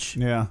so much.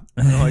 Yeah.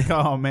 They're like,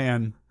 oh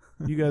man,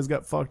 you guys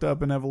got fucked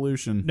up in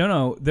evolution.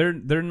 No, they're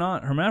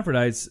not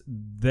hermaphrodites.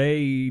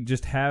 They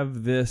just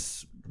have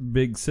this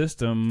big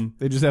system.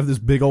 They just have this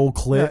big old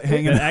clit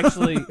hanging. That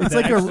actually,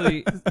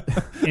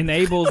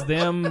 enables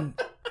them.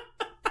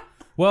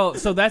 Well,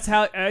 so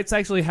it's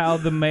actually how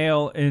the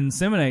male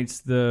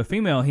inseminates the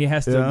female. He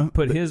has to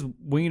put his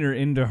wiener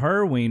into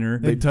her wiener.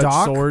 They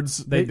touch swords.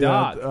 They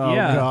dock. Oh,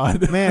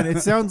 God. Man,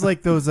 it sounds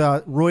like those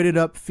roided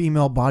up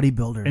female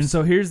bodybuilders. And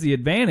so here's the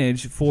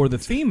advantage for the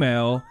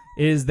female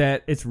is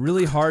that it's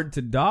really hard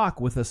to dock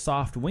with a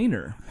soft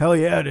wiener. Hell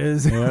yeah, it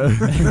is. Yeah.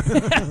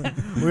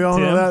 We all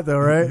know that though,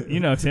 right?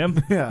 You know,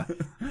 Tim. Yeah.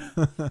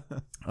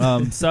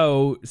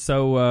 So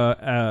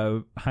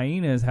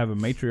hyenas have a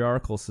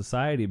matriarchal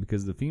society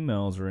because the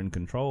females are in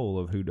control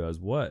of who does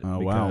what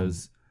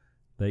because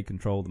they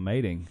control the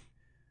mating.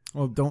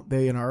 Well, don't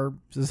they in our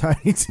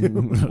society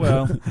too?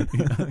 Well,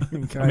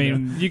 I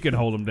mean, you could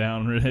hold them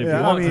down if you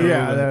want to.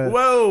 Yeah,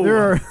 whoa.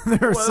 There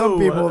are some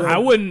people that I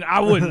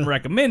wouldn't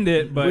recommend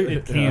it, but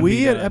it can.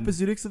 We at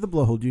Epizootics of the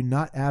Blowhole do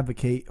not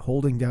advocate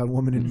holding down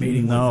women and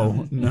mating.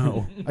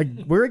 No.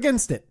 We're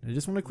against it. I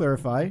just want to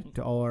clarify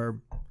to all our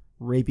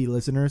rapey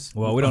listeners.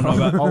 Well, we don't know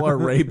about all our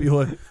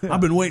rapey.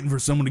 I've been waiting for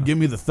someone to give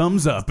me the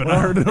thumbs up, and I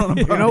heard it on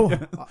a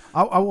podcast.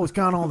 I was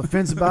kind of on the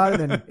fence about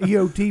it, and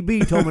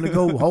EOTB told me to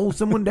go hold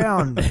someone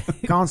down.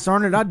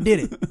 Concern it, I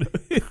did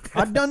it.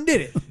 I done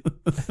did it.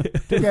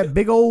 Took that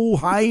big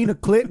old hyena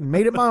clit and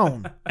made it my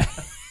own.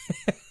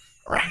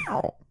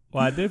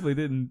 Well, I definitely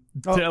didn't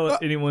tell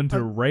anyone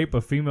to rape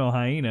a female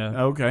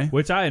hyena. Okay.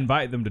 Which I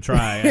invite them to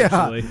try,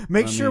 actually.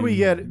 Make sure we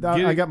get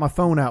I got my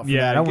phone out for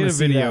that. I get a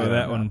video of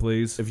that one,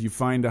 please. If you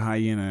find a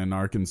hyena in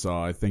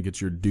Arkansas, I think it's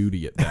your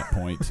duty at that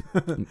point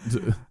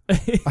to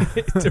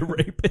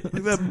rape it.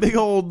 Like that big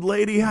old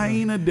lady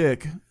hyena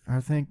dick. I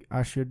think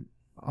I should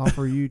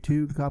offer you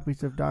 2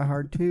 copies of Die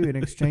Hard 2 in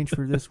exchange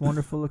for this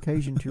wonderful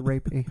occasion to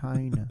rape a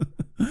hyena.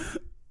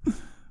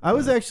 I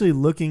was actually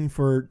looking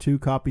for 2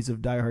 copies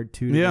of Die Hard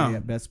 2 today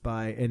at Best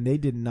Buy, and they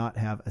did not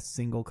have a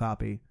single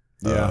copy.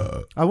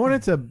 Yeah. I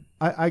wanted to.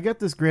 I got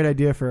this great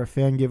idea for a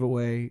fan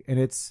giveaway, and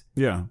it's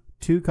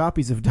 2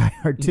 copies of Die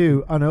Hard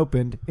 2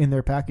 unopened in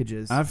their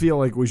packages. I feel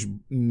like we should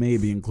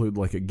maybe include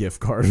like a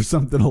gift card or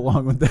something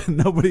along with that.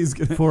 Nobody's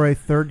gonna for a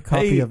 3rd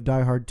copy of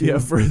Die Hard 2. Yeah,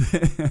 for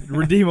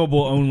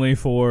redeemable only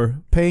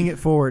for paying it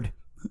forward.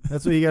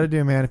 That's what you got to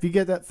do, man. If you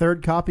get that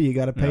 3rd copy, you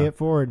got to pay it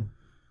forward.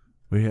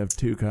 We have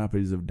 2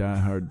 copies of Die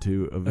Hard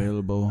 2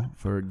 available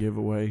for a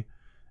giveaway,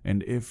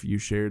 and if you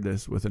share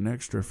this with an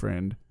extra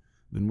friend,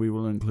 then we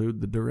will include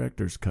the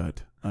director's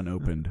cut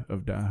unopened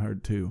of Die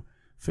Hard 2.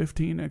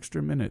 15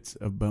 extra minutes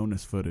of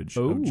bonus footage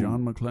of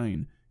John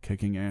McClane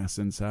kicking ass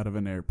inside of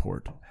an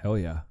airport. Hell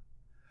yeah.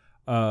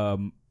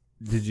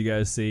 Did you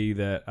guys see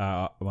that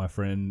my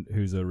friend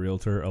who's a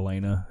realtor,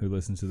 Elena, who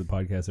listens to the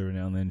podcast every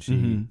now and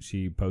then,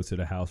 she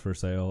posted a house for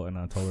sale, and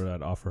I told her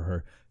I'd offer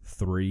her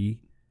 3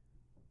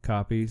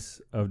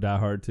 copies of Die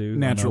Hard 2.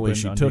 Naturally,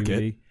 she took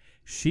DVD. it.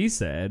 She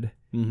said,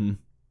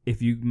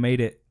 if you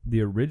made it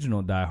the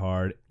original Die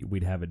Hard,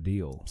 we'd have a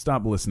deal.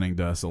 Stop listening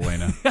to us,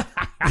 Elena.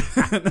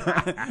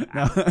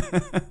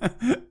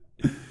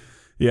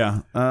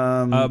 Yeah.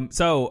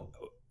 So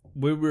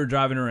we were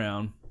driving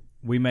around.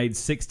 We made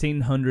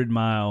 1,600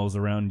 miles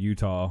around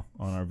Utah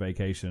on our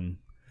vacation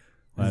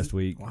last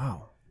week.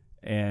 Wow.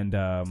 And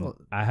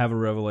I have a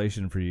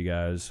revelation for you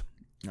guys.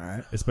 All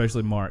right.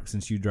 Especially Mark,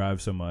 since you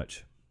drive so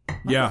much.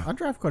 Yeah. I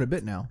drive quite a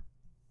bit now.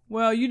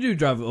 Well, you do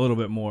drive a little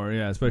bit more,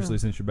 yeah, especially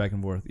since you're back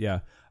and forth. Yeah.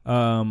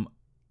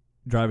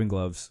 Driving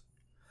gloves.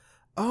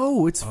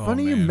 Oh, it's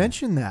funny you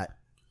mentioned that.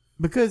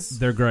 Because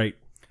they're great.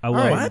 I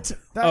love it.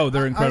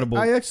 They're incredible.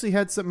 I actually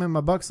had something in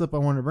my buck slip I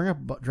wanted to bring up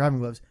about driving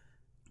gloves.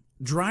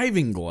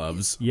 Driving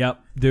gloves?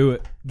 Yep. Do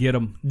it. Get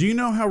them. Do you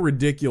know how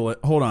ridiculous...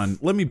 Hold on.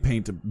 Let me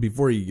paint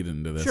before you get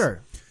into this.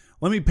 Sure.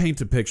 Let me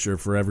paint a picture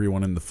for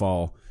everyone in the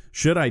fall.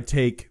 Should I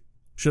take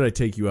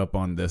you up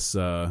on this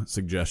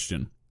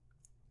suggestion?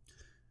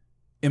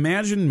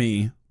 Imagine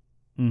me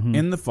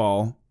in the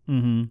fall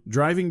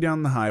driving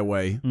down the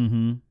highway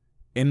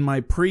in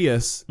my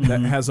Prius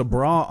that has a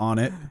bra on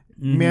it.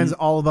 Man's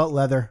all about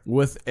leather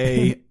with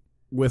a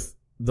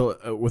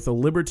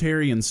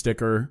libertarian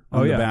sticker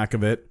on the back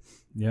of it.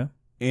 Yeah.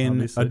 In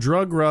obviously. a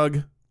drug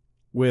rug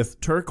with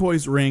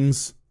turquoise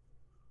rings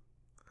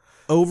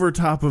over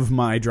top of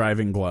my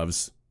driving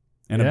gloves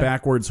and a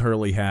backwards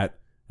Hurley hat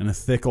and a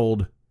thick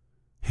old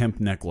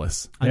hemp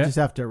necklace. I just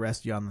have to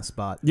arrest you on the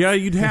spot. Yeah,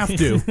 you'd have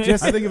to.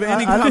 Just I think of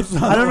any cops.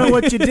 I don't know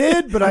what you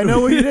did, but I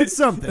know you did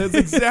something. That's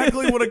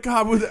exactly what a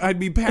cop would. I'd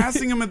be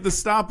passing him at the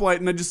stoplight,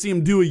 and I'd just see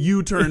him do a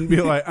U-turn and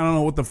be like, I don't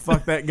know what the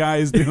fuck that guy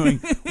is doing.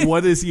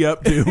 What is he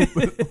up to?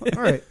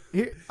 All right.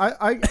 Here,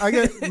 I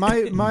get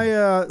my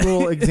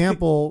little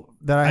example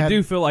that I had. I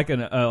do feel like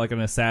an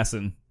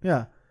assassin.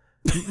 Yeah.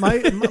 My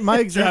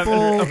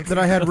example that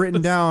I had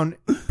written down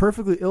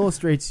perfectly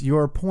illustrates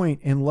your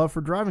point in love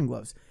for driving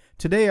gloves.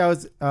 Today I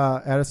was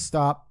at a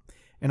stop,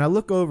 and I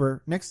look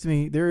over. Next to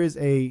me, there is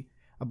a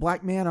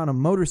black man on a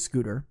motor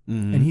scooter,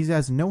 and he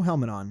has no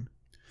helmet on.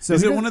 So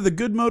is it one of the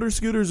good motor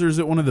scooters, or is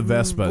it one of the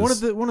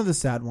Vespas? One of the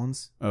sad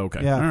ones.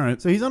 Okay. Yeah. All right.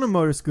 So he's on a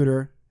motor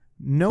scooter,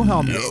 no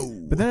helmet.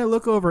 But then I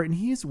look over, and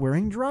he's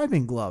wearing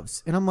driving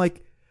gloves. And I'm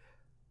like,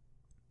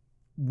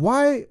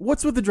 why?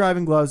 What's with the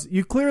driving gloves?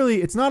 You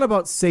clearly, it's not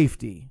about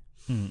safety.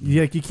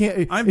 You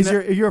can't.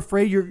 You're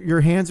afraid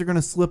your hands are going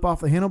to slip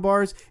off the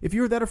handlebars? If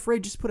you're that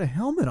afraid, just put a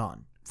helmet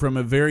on. From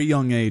a very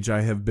young age,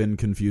 I have been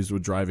confused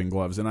with driving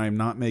gloves, and I am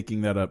not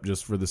making that up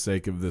just for the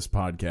sake of this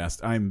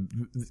podcast.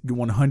 I'm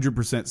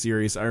 100%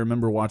 serious. I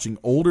remember watching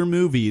older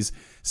movies,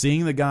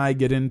 seeing the guy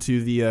get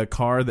into the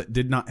car that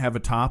did not have a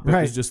top. It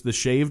was just the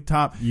shaved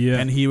top,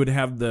 and he would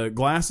have the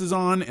glasses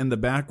on and the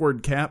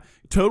backward cap.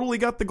 Totally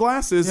got the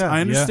glasses. Yeah.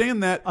 I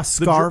understand that. A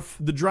scarf.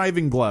 The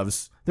driving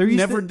gloves. I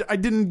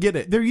didn't get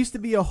it. There used to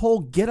be a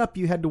whole get-up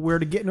you had to wear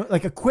to get,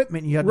 like,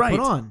 equipment you had to put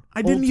on.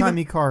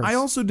 Old-timey cars. I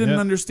also didn't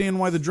understand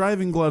why the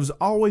driving gloves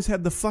always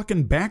had the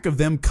fucking back of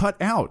them cut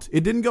out.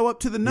 It didn't go up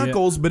to the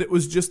knuckles, but it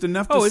was just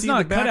enough to see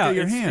the back of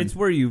your hand. It's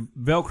where you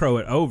Velcro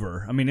it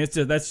over. I mean,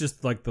 that's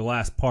just like the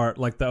last part,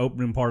 like the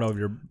opening part of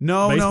your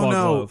baseball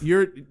glove.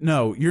 You're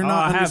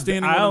not understanding what I'm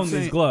saying. I own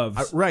these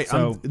gloves. Right.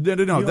 So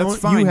No, that's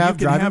fine. You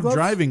can have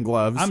driving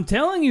gloves. I'm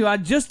telling you, I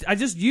just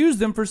used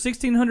them for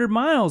 1,600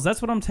 miles.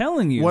 That's what I'm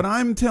telling you. What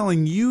I'm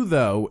telling you,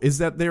 though, is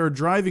that there are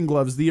driving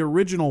gloves. The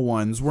original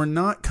ones were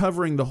not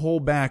covering the whole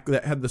back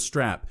that had the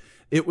strap.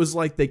 It was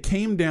like they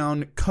came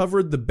down,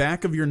 covered the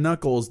back of your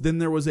knuckles, then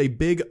there was a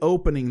big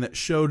opening that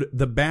showed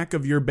the back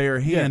of your bare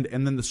hand,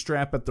 and then the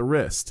strap at the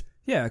wrist.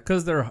 Yeah,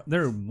 because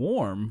they're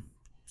warm.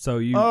 So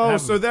you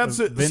that's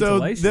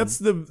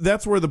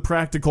where the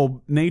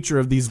practical nature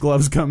of these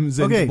gloves comes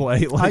into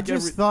play. Like I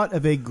just thought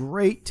of a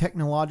great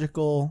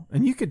technological,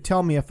 and you could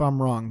tell me if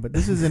I'm wrong, but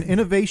this is an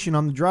innovation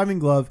on the driving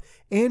glove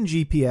and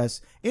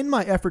GPS in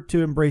my effort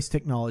to embrace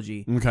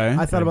technology. Okay.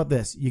 I thought about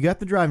this. You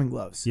got the driving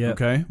gloves. Yeah.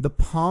 Okay. The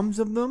palms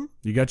of them.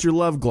 You got your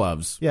love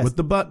gloves with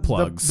the butt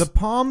plugs. The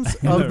palms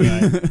of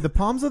the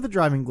palms of the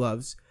driving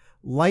gloves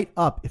light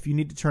up if you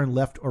need to turn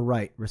left or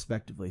right,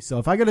 respectively. So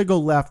if I got to go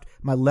left,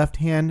 my left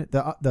hand,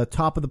 the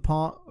top of the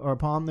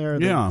palm there,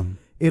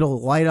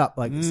 it'll light up,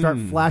 like start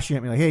flashing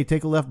at me, like, "Hey,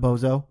 take a left,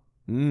 bozo."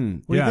 What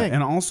do you think?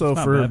 And also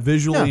for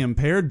visually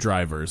impaired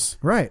drivers,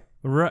 right?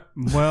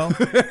 Well,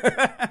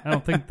 I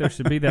don't think there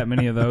should be that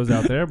many of those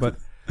out there, but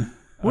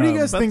what do you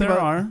guys think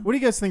about? What do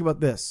you guys think about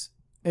this?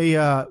 We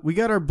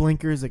got our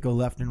blinkers that go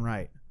left and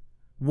right.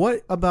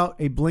 What about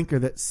a blinker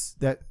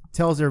that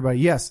tells everybody,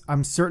 yes,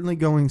 I'm certainly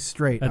going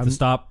straight at the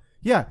stop?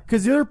 Yeah,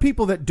 because there are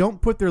people that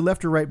don't put their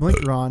left or right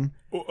blinker on.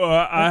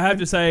 I have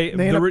to say,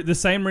 the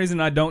same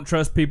reason I don't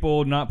trust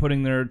people not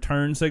putting their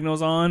turn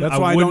signals on. That's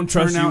why I wouldn't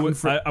trust you.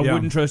 I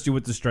wouldn't trust you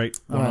with the straight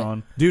one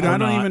on, dude. I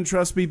don't even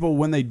trust people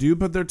when they do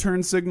put their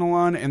turn signal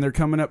on and they're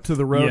coming up to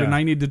the road and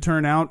I need to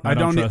turn out.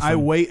 I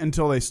wait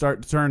until they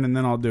start to turn and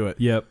then I'll do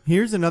it. Yep.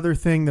 Here's another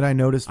thing that I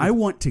noticed. I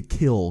want to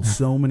kill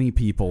so many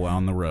people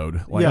on the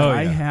road. Like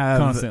I have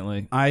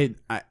constantly.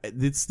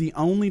 It's the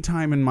only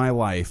time in my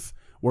life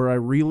where I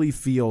really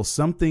feel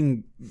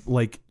something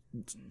like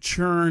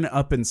churn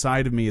up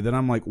inside of me that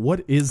I'm like,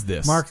 what is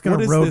this? Mark's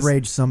gonna road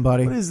rage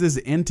somebody. What is this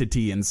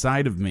entity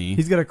inside of me?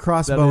 He's got a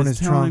crossbow in his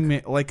trunk.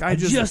 Me, like I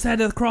just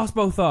had a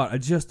crossbow thought. I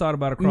just thought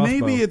about a crossbow.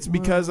 Maybe it's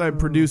because I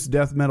produce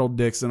death metal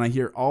dicks and I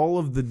hear all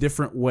of the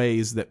different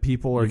ways that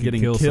people are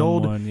getting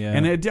killed,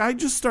 and I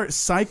just start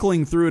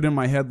cycling through it in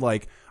my head.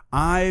 Like,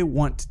 I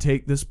want to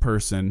take this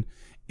person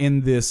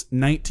in this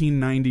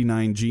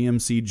 1999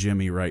 GMC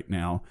Jimmy right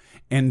now.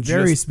 And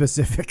very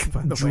specific,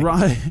 by the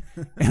way.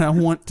 And I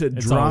want to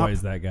drop.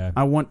 Always that guy.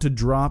 I want to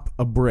drop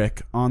a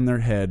brick on their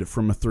head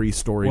from a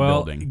 3-story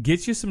building.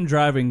 Get you some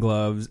driving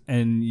gloves,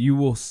 and you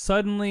will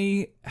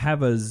suddenly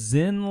have a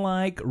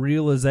zen-like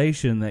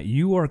realization that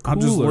you are cooler.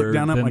 I'll just look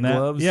down at my that.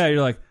 gloves. Yeah,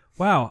 you're like,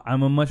 wow,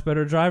 I'm a much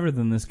better driver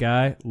than this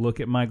guy. Look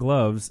at my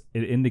gloves.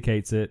 It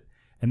indicates it.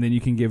 And then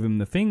you can give him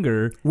the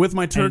finger. With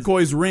my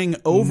turquoise ring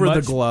over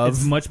the glove.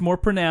 It's much more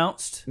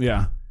pronounced.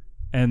 Yeah.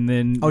 And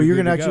then you're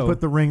going to actually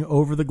put the ring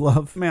over the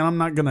glove? Man, I'm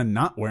not going to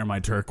not wear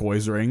my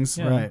turquoise rings.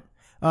 Yeah. Right.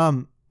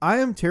 I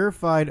am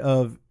terrified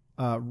of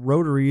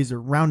rotaries or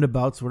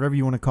roundabouts, whatever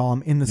you want to call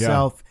them, in the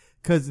South,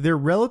 because they're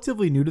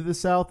relatively new to the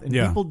South, and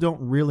people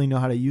don't really know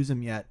how to use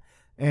them yet.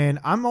 And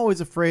I'm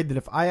always afraid that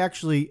if I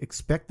actually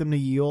expect them to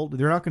yield,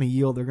 they're not going to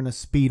yield. They're going to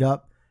speed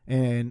up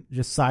and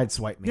just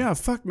sideswipe me. Yeah,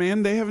 fuck,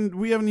 man.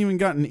 We haven't even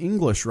gotten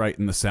English right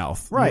in the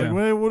South. Right.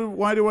 Yeah.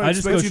 Why do I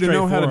expect you to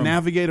know how to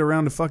navigate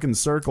around a fucking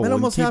circle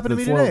and keep the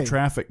flow of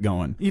traffic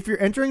going? If you're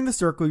entering the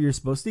circle, you're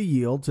supposed to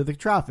yield to the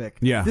traffic.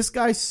 Yeah. This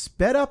guy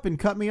sped up and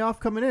cut me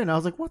off coming in. I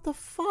was like, what the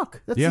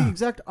fuck? That's the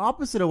exact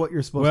opposite of what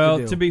you're supposed to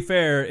do. Well, to be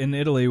fair, in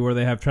Italy, where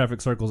they have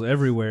traffic circles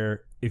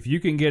everywhere, if you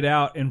can get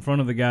out in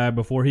front of the guy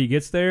before he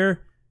gets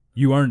there,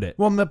 you earned it.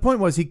 Well, the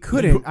point was he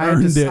couldn't. I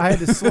had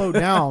to slow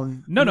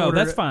down. No,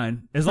 that's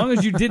fine. As long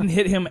as you didn't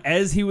hit him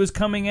as he was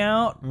coming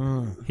out,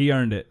 he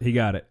earned it. He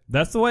got it.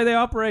 That's the way they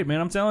operate, man.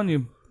 I'm telling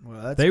you.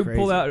 Well, that's they crazy.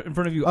 pull out in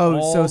front of you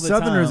all the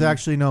Southerners time.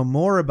 actually know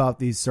more about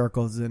these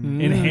circles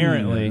than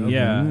inherently.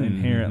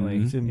 Inherently.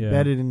 It's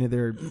embedded into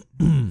their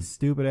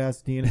stupid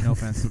ass DNA. No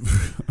offense. It's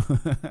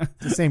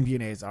the same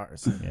DNA as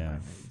ours. So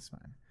it's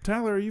fine.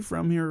 Tyler, are you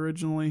from here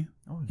originally?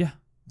 Oh yeah.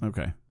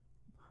 Okay.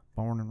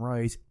 Born and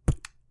raised.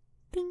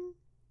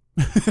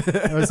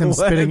 That was him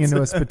spitting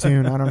into a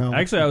spittoon. I don't know.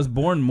 Actually, I was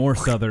born more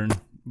southern.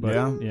 But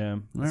yeah.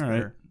 All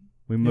right.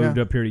 We moved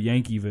up here to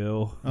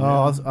Yankeeville.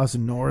 Oh, us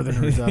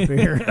northerners up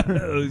here.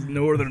 Those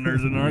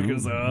northerners in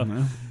Arkansas.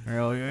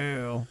 Hell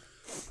yeah.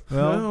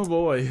 Well, oh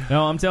boy.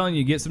 No, I'm telling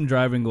you, get some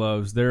driving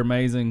gloves. They're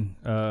amazing.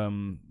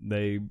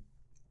 They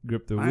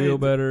grip the wheel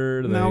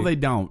better. No, they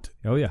don't.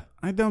 Oh yeah.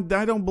 I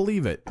don't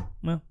believe it.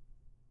 Well,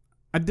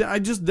 I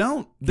just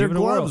don't. They're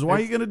gloves. Why are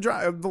you going to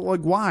drive? Like,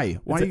 why?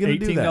 Why are you going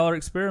to do that? It's an $18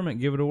 experiment.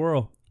 Give it a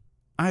whirl.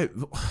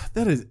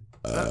 That is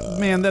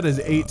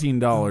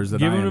 $18. Give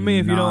them to me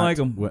if you don't like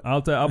them.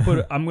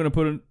 I'm going to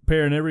put a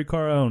pair in every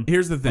car I own.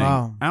 Here's the thing.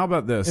 Wow. How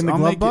about this? In the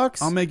glove box?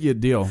 I'll make you a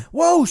deal.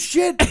 Whoa,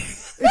 shit!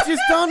 It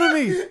just dawned on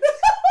me.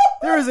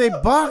 There is a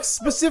box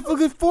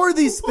specifically for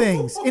these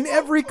things in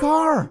every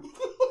car.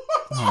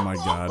 Oh my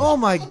god. Oh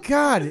my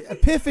god.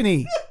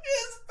 Epiphany.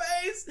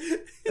 His face.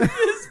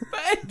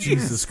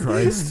 Jesus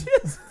Christ.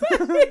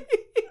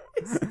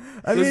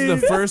 This is the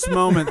first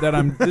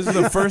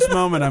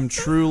moment I'm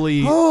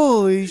truly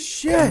holy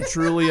shit. I'm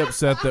truly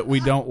upset that we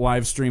don't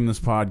live stream this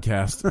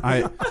podcast.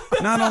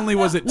 Not only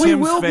was it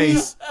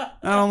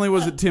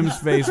Tim's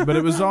face, but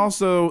it was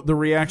also the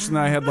reaction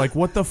that I had, like,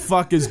 what the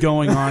fuck is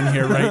going on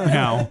here right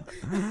now?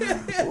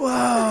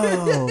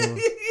 Whoa.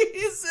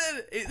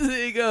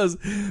 He goes,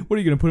 what are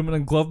you going to put him in a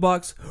glove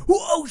box?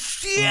 Whoa,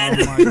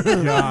 shit! Oh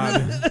my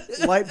god.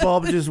 Light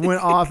bulb just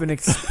went off and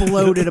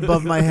exploded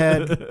above my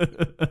head.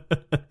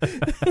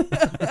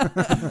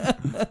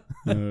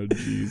 Oh,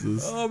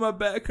 Jesus. Oh, my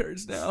back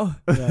hurts now.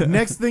 Yeah.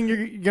 Next thing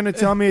you're going to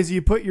tell me is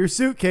you put your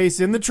suitcase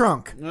in the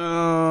trunk.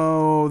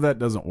 Oh, that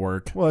doesn't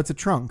work. Well, it's a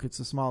trunk. It's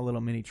a small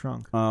little mini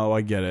trunk. Oh,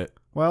 I get it.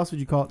 Why else would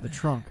you call it the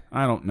trunk?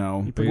 I don't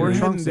know. We're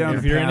heading down.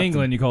 If you're in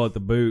England, you call it the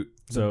boot.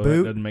 So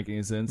that doesn't make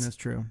any sense. That's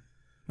true.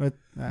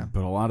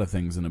 But a lot of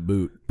things in a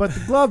boot. But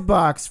the glove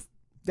box,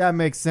 that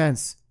makes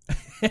sense.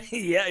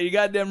 Yeah, you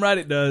goddamn right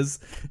it does.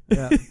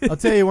 Yeah. I'll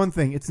tell you one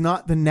thing. It's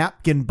not the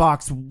napkin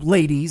box,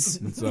 ladies.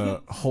 It's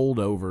a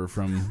holdover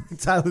from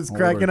Tyler's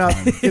cracking up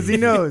because he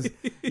knows.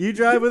 You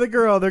drive with a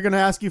girl, they're going to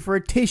ask you for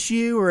a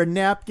tissue or a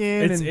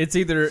napkin.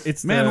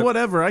 It's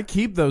whatever. I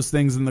keep those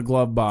things in the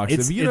glove box.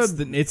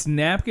 It's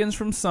napkins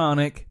from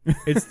Sonic.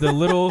 It's the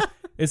little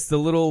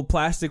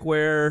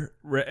plasticware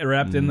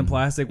wrapped in the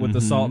plastic with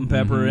the salt and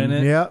pepper in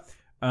it. Yep.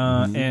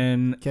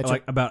 And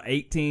like about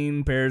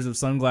 18 pairs of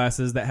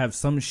sunglasses that have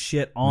some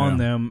shit on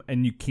them,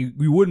 and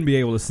you wouldn't be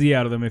able to see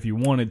out of them if you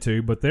wanted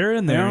to, but they're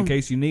in there in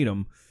case you need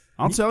them.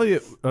 I'll tell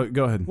you.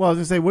 Go ahead. Well, I was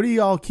gonna say, what do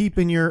y'all keep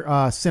in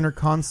your center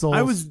console?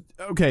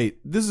 Okay.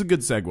 This is a good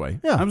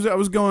segue. Yeah.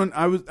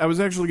 I was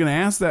actually going to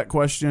ask that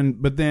question,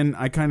 but then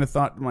I kind of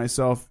thought to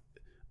myself,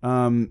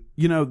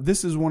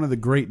 this is one of the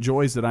great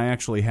joys that I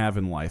actually have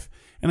in life.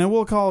 And I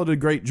will call it a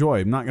great joy,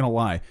 I'm not going to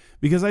lie,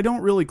 because I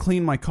don't really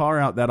clean my car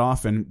out that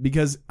often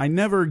because I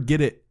never get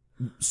it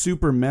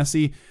super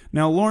messy.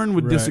 Now, Lauren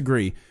would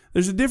disagree.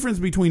 There's a difference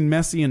between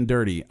messy and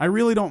dirty. I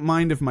really don't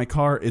mind if my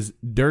car is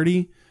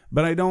dirty,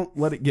 but I don't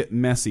let it get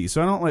messy.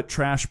 So I don't let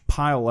trash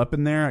pile up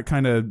in there. I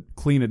kind of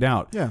clean it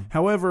out. Yeah.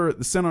 However,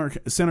 the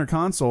center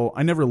console,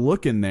 I never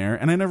look in there,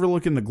 and I never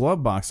look in the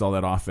glove box all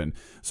that often.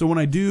 So when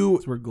I do,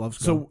 that's where gloves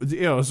go.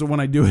 So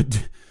when I do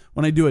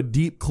a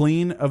deep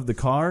clean of the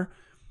car,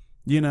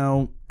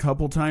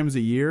 couple times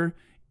a year,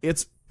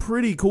 it's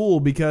pretty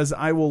cool because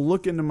I will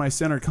look into my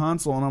center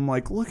console and I'm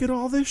like, look at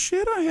all this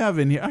shit I have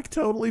in here. I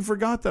totally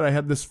forgot that I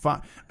had this.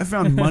 I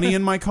found money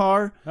in my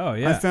car. Oh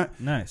yeah,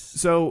 nice.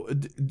 So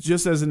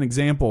just as an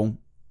example,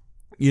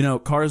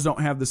 cars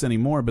don't have this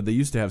anymore, but they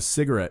used to have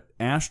cigarette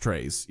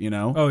ashtrays.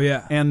 Oh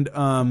yeah. And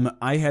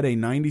I had a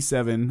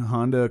 '97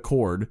 Honda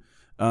Accord,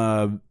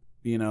 a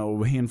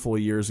handful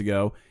of years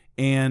ago,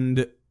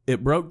 and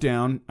it broke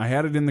down. I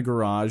had it in the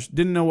garage.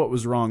 Didn't know what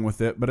was wrong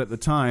with it, but at the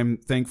time,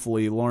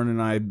 thankfully, Lauren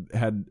and I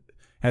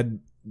had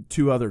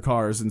two other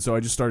cars, and so I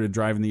just started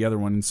driving the other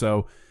one. And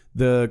so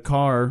the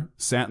car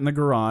sat in the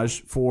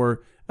garage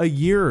for a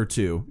year or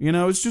two.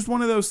 It's just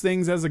one of those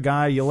things. As a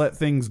guy, you let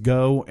things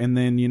go, and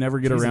then you never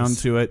get around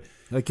to it.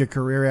 Like your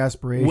career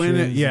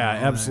aspirations.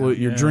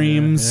 Absolutely. Your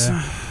dreams.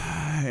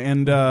 Yeah.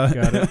 And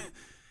got it.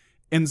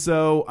 And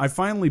so I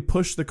finally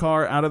pushed the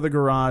car out of the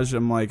garage.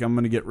 I'm like, I'm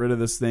going to get rid of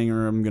this thing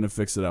or I'm going to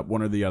fix it up,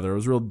 one or the other. I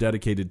was real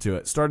dedicated to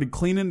it. Started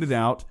cleaning it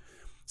out.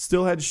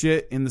 Still had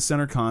shit in the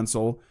center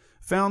console.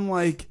 Found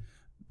like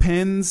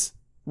pens,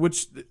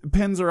 which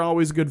pens are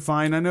always a good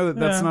find. I know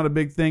that's not a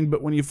big thing,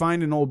 but when you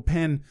find an old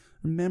pen,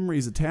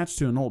 memories attached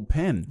to an old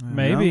pen.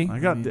 Maybe. I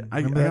got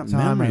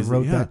memories. I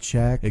wrote that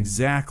check.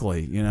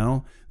 Exactly.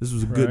 This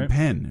was a good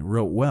pen. It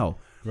wrote well.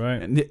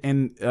 Right.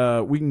 And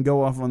we can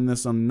go off on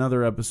this on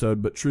another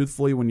episode, but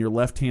truthfully, when you're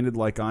left-handed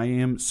like I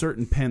am,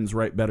 certain pens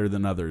write better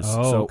than others.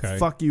 So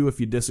fuck you if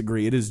you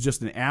disagree. It is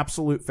just an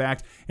absolute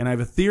fact, and I have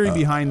a theory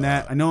behind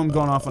that. I know I'm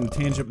going off on a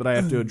tangent, but I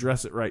have to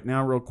address it right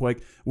now real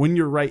quick. When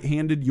you're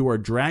right-handed, you are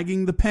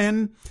dragging the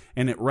pen,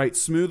 and it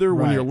writes smoother.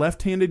 Right. When you're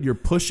left-handed, you're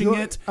pushing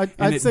it,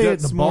 and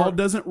the ball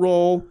doesn't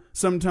roll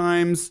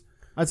sometimes.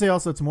 I'd say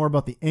also it's more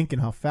about the ink and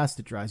how fast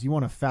it dries. You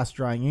want a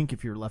fast-drying ink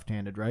if you're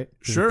left-handed, right?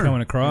 Sure. Coming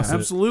across it.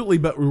 Absolutely,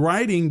 but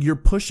writing, you're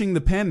pushing the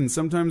pen, and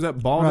sometimes that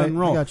ball doesn't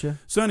roll. I gotcha.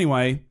 So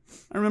anyway,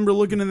 I remember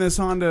looking in this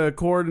Honda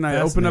Accord, and I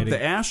opened up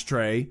the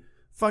ashtray.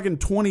 Fucking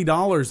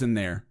 $20 in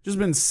there. Just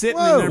been sitting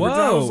in there for time.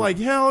 I was like,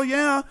 hell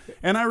yeah.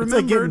 And I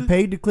remembered. It's like getting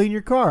paid to clean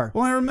your car.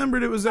 Well, I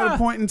remembered it was at a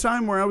point in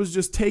time where I was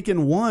just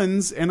taking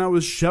ones and I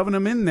was shoving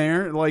them in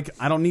there. Like,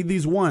 I don't need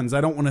these ones.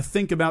 I don't want to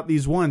think about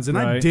these ones. And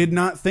I did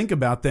not think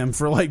about them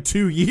for like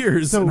 2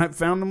 years. So and I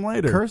found them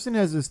later. Kirsten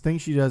has this thing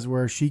she does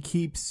where she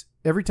keeps,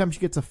 every time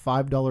she gets a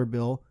 $5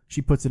 bill,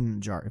 she puts it in a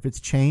jar. If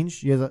it's change,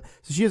 she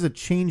has a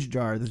change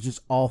jar that's just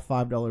all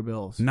 $5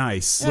 bills.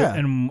 Nice. Yeah.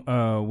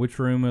 And which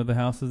room of the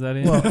house is that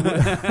in? Well,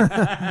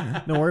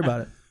 don't worry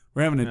about it.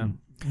 We're having a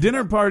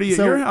dinner party at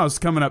your house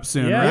coming up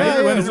soon,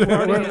 right?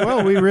 Yeah.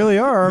 Well, we really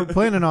are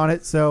planning on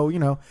it. So,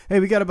 hey,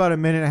 we got about a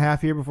minute and a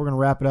half here before we're going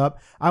to wrap it up.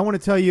 I want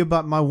to tell you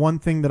about my one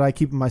thing that I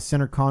keep in my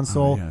center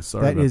console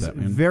that is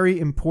very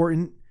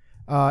important.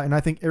 And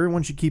I think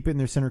everyone should keep it in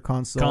their center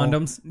console.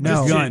 Condoms?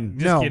 No.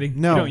 Just kidding.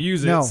 No. You don't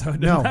use it. So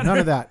None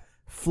of that.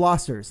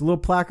 Flossers, little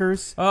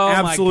plackers. Oh,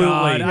 absolutely.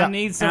 My God. Yeah. I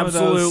need some of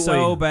those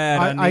so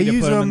bad. I need to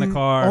use put them them in the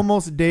car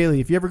almost daily.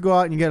 If you ever go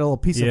out and you get a little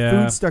piece of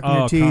food stuck in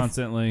your teeth,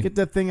 constantly. Get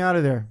that thing out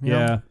of there.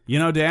 Yeah.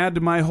 To add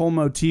to my whole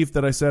motif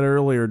that I said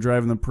earlier,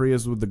 driving the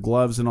Prius with the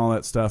gloves and all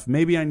that stuff,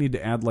 maybe I need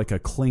to add like a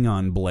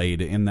Klingon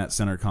blade in that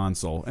center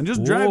console and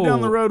just drive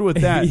down the road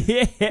with that.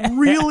 Yeah.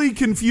 Really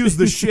confuse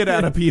the shit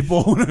out of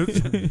people.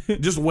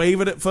 Just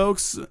wave it at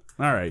folks. All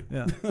right.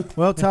 Yeah.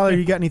 Well, Tyler,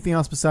 you got anything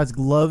else besides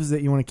gloves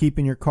that you want to keep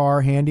in your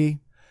car handy?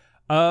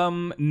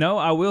 No,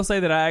 I will say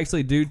that I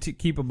actually do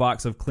keep a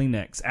box of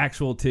Kleenex,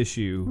 actual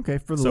tissue. Okay,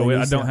 for the so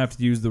ladies, I don't have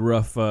to use the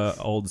rough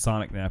old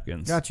Sonic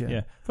napkins. Gotcha.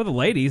 Yeah, for the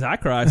ladies, I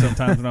cry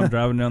sometimes when I'm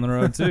driving down the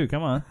road too.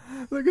 Come on,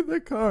 look at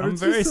that car. I'm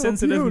it's very so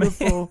sensitive.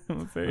 Beautiful.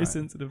 I'm a very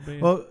sensitive man.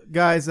 Well,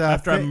 guys,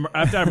 after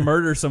I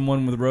murder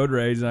someone with road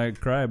rage, I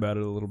cry about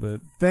it a little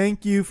bit.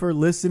 Thank you for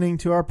listening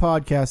to our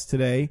podcast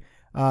today.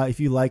 If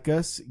you like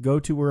us, go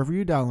to wherever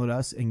you download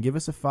us and give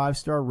us a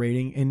 5-star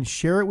rating and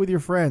share it with your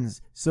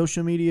friends.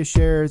 Social media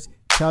shares,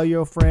 tell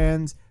your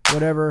friends,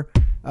 whatever.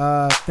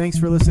 Thanks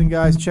for listening,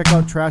 guys. Check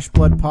out Trash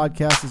Blood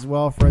Podcast as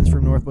well, friends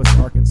from Northwest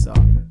Arkansas.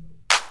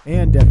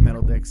 And Death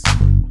Metal Dicks.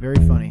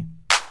 Very funny.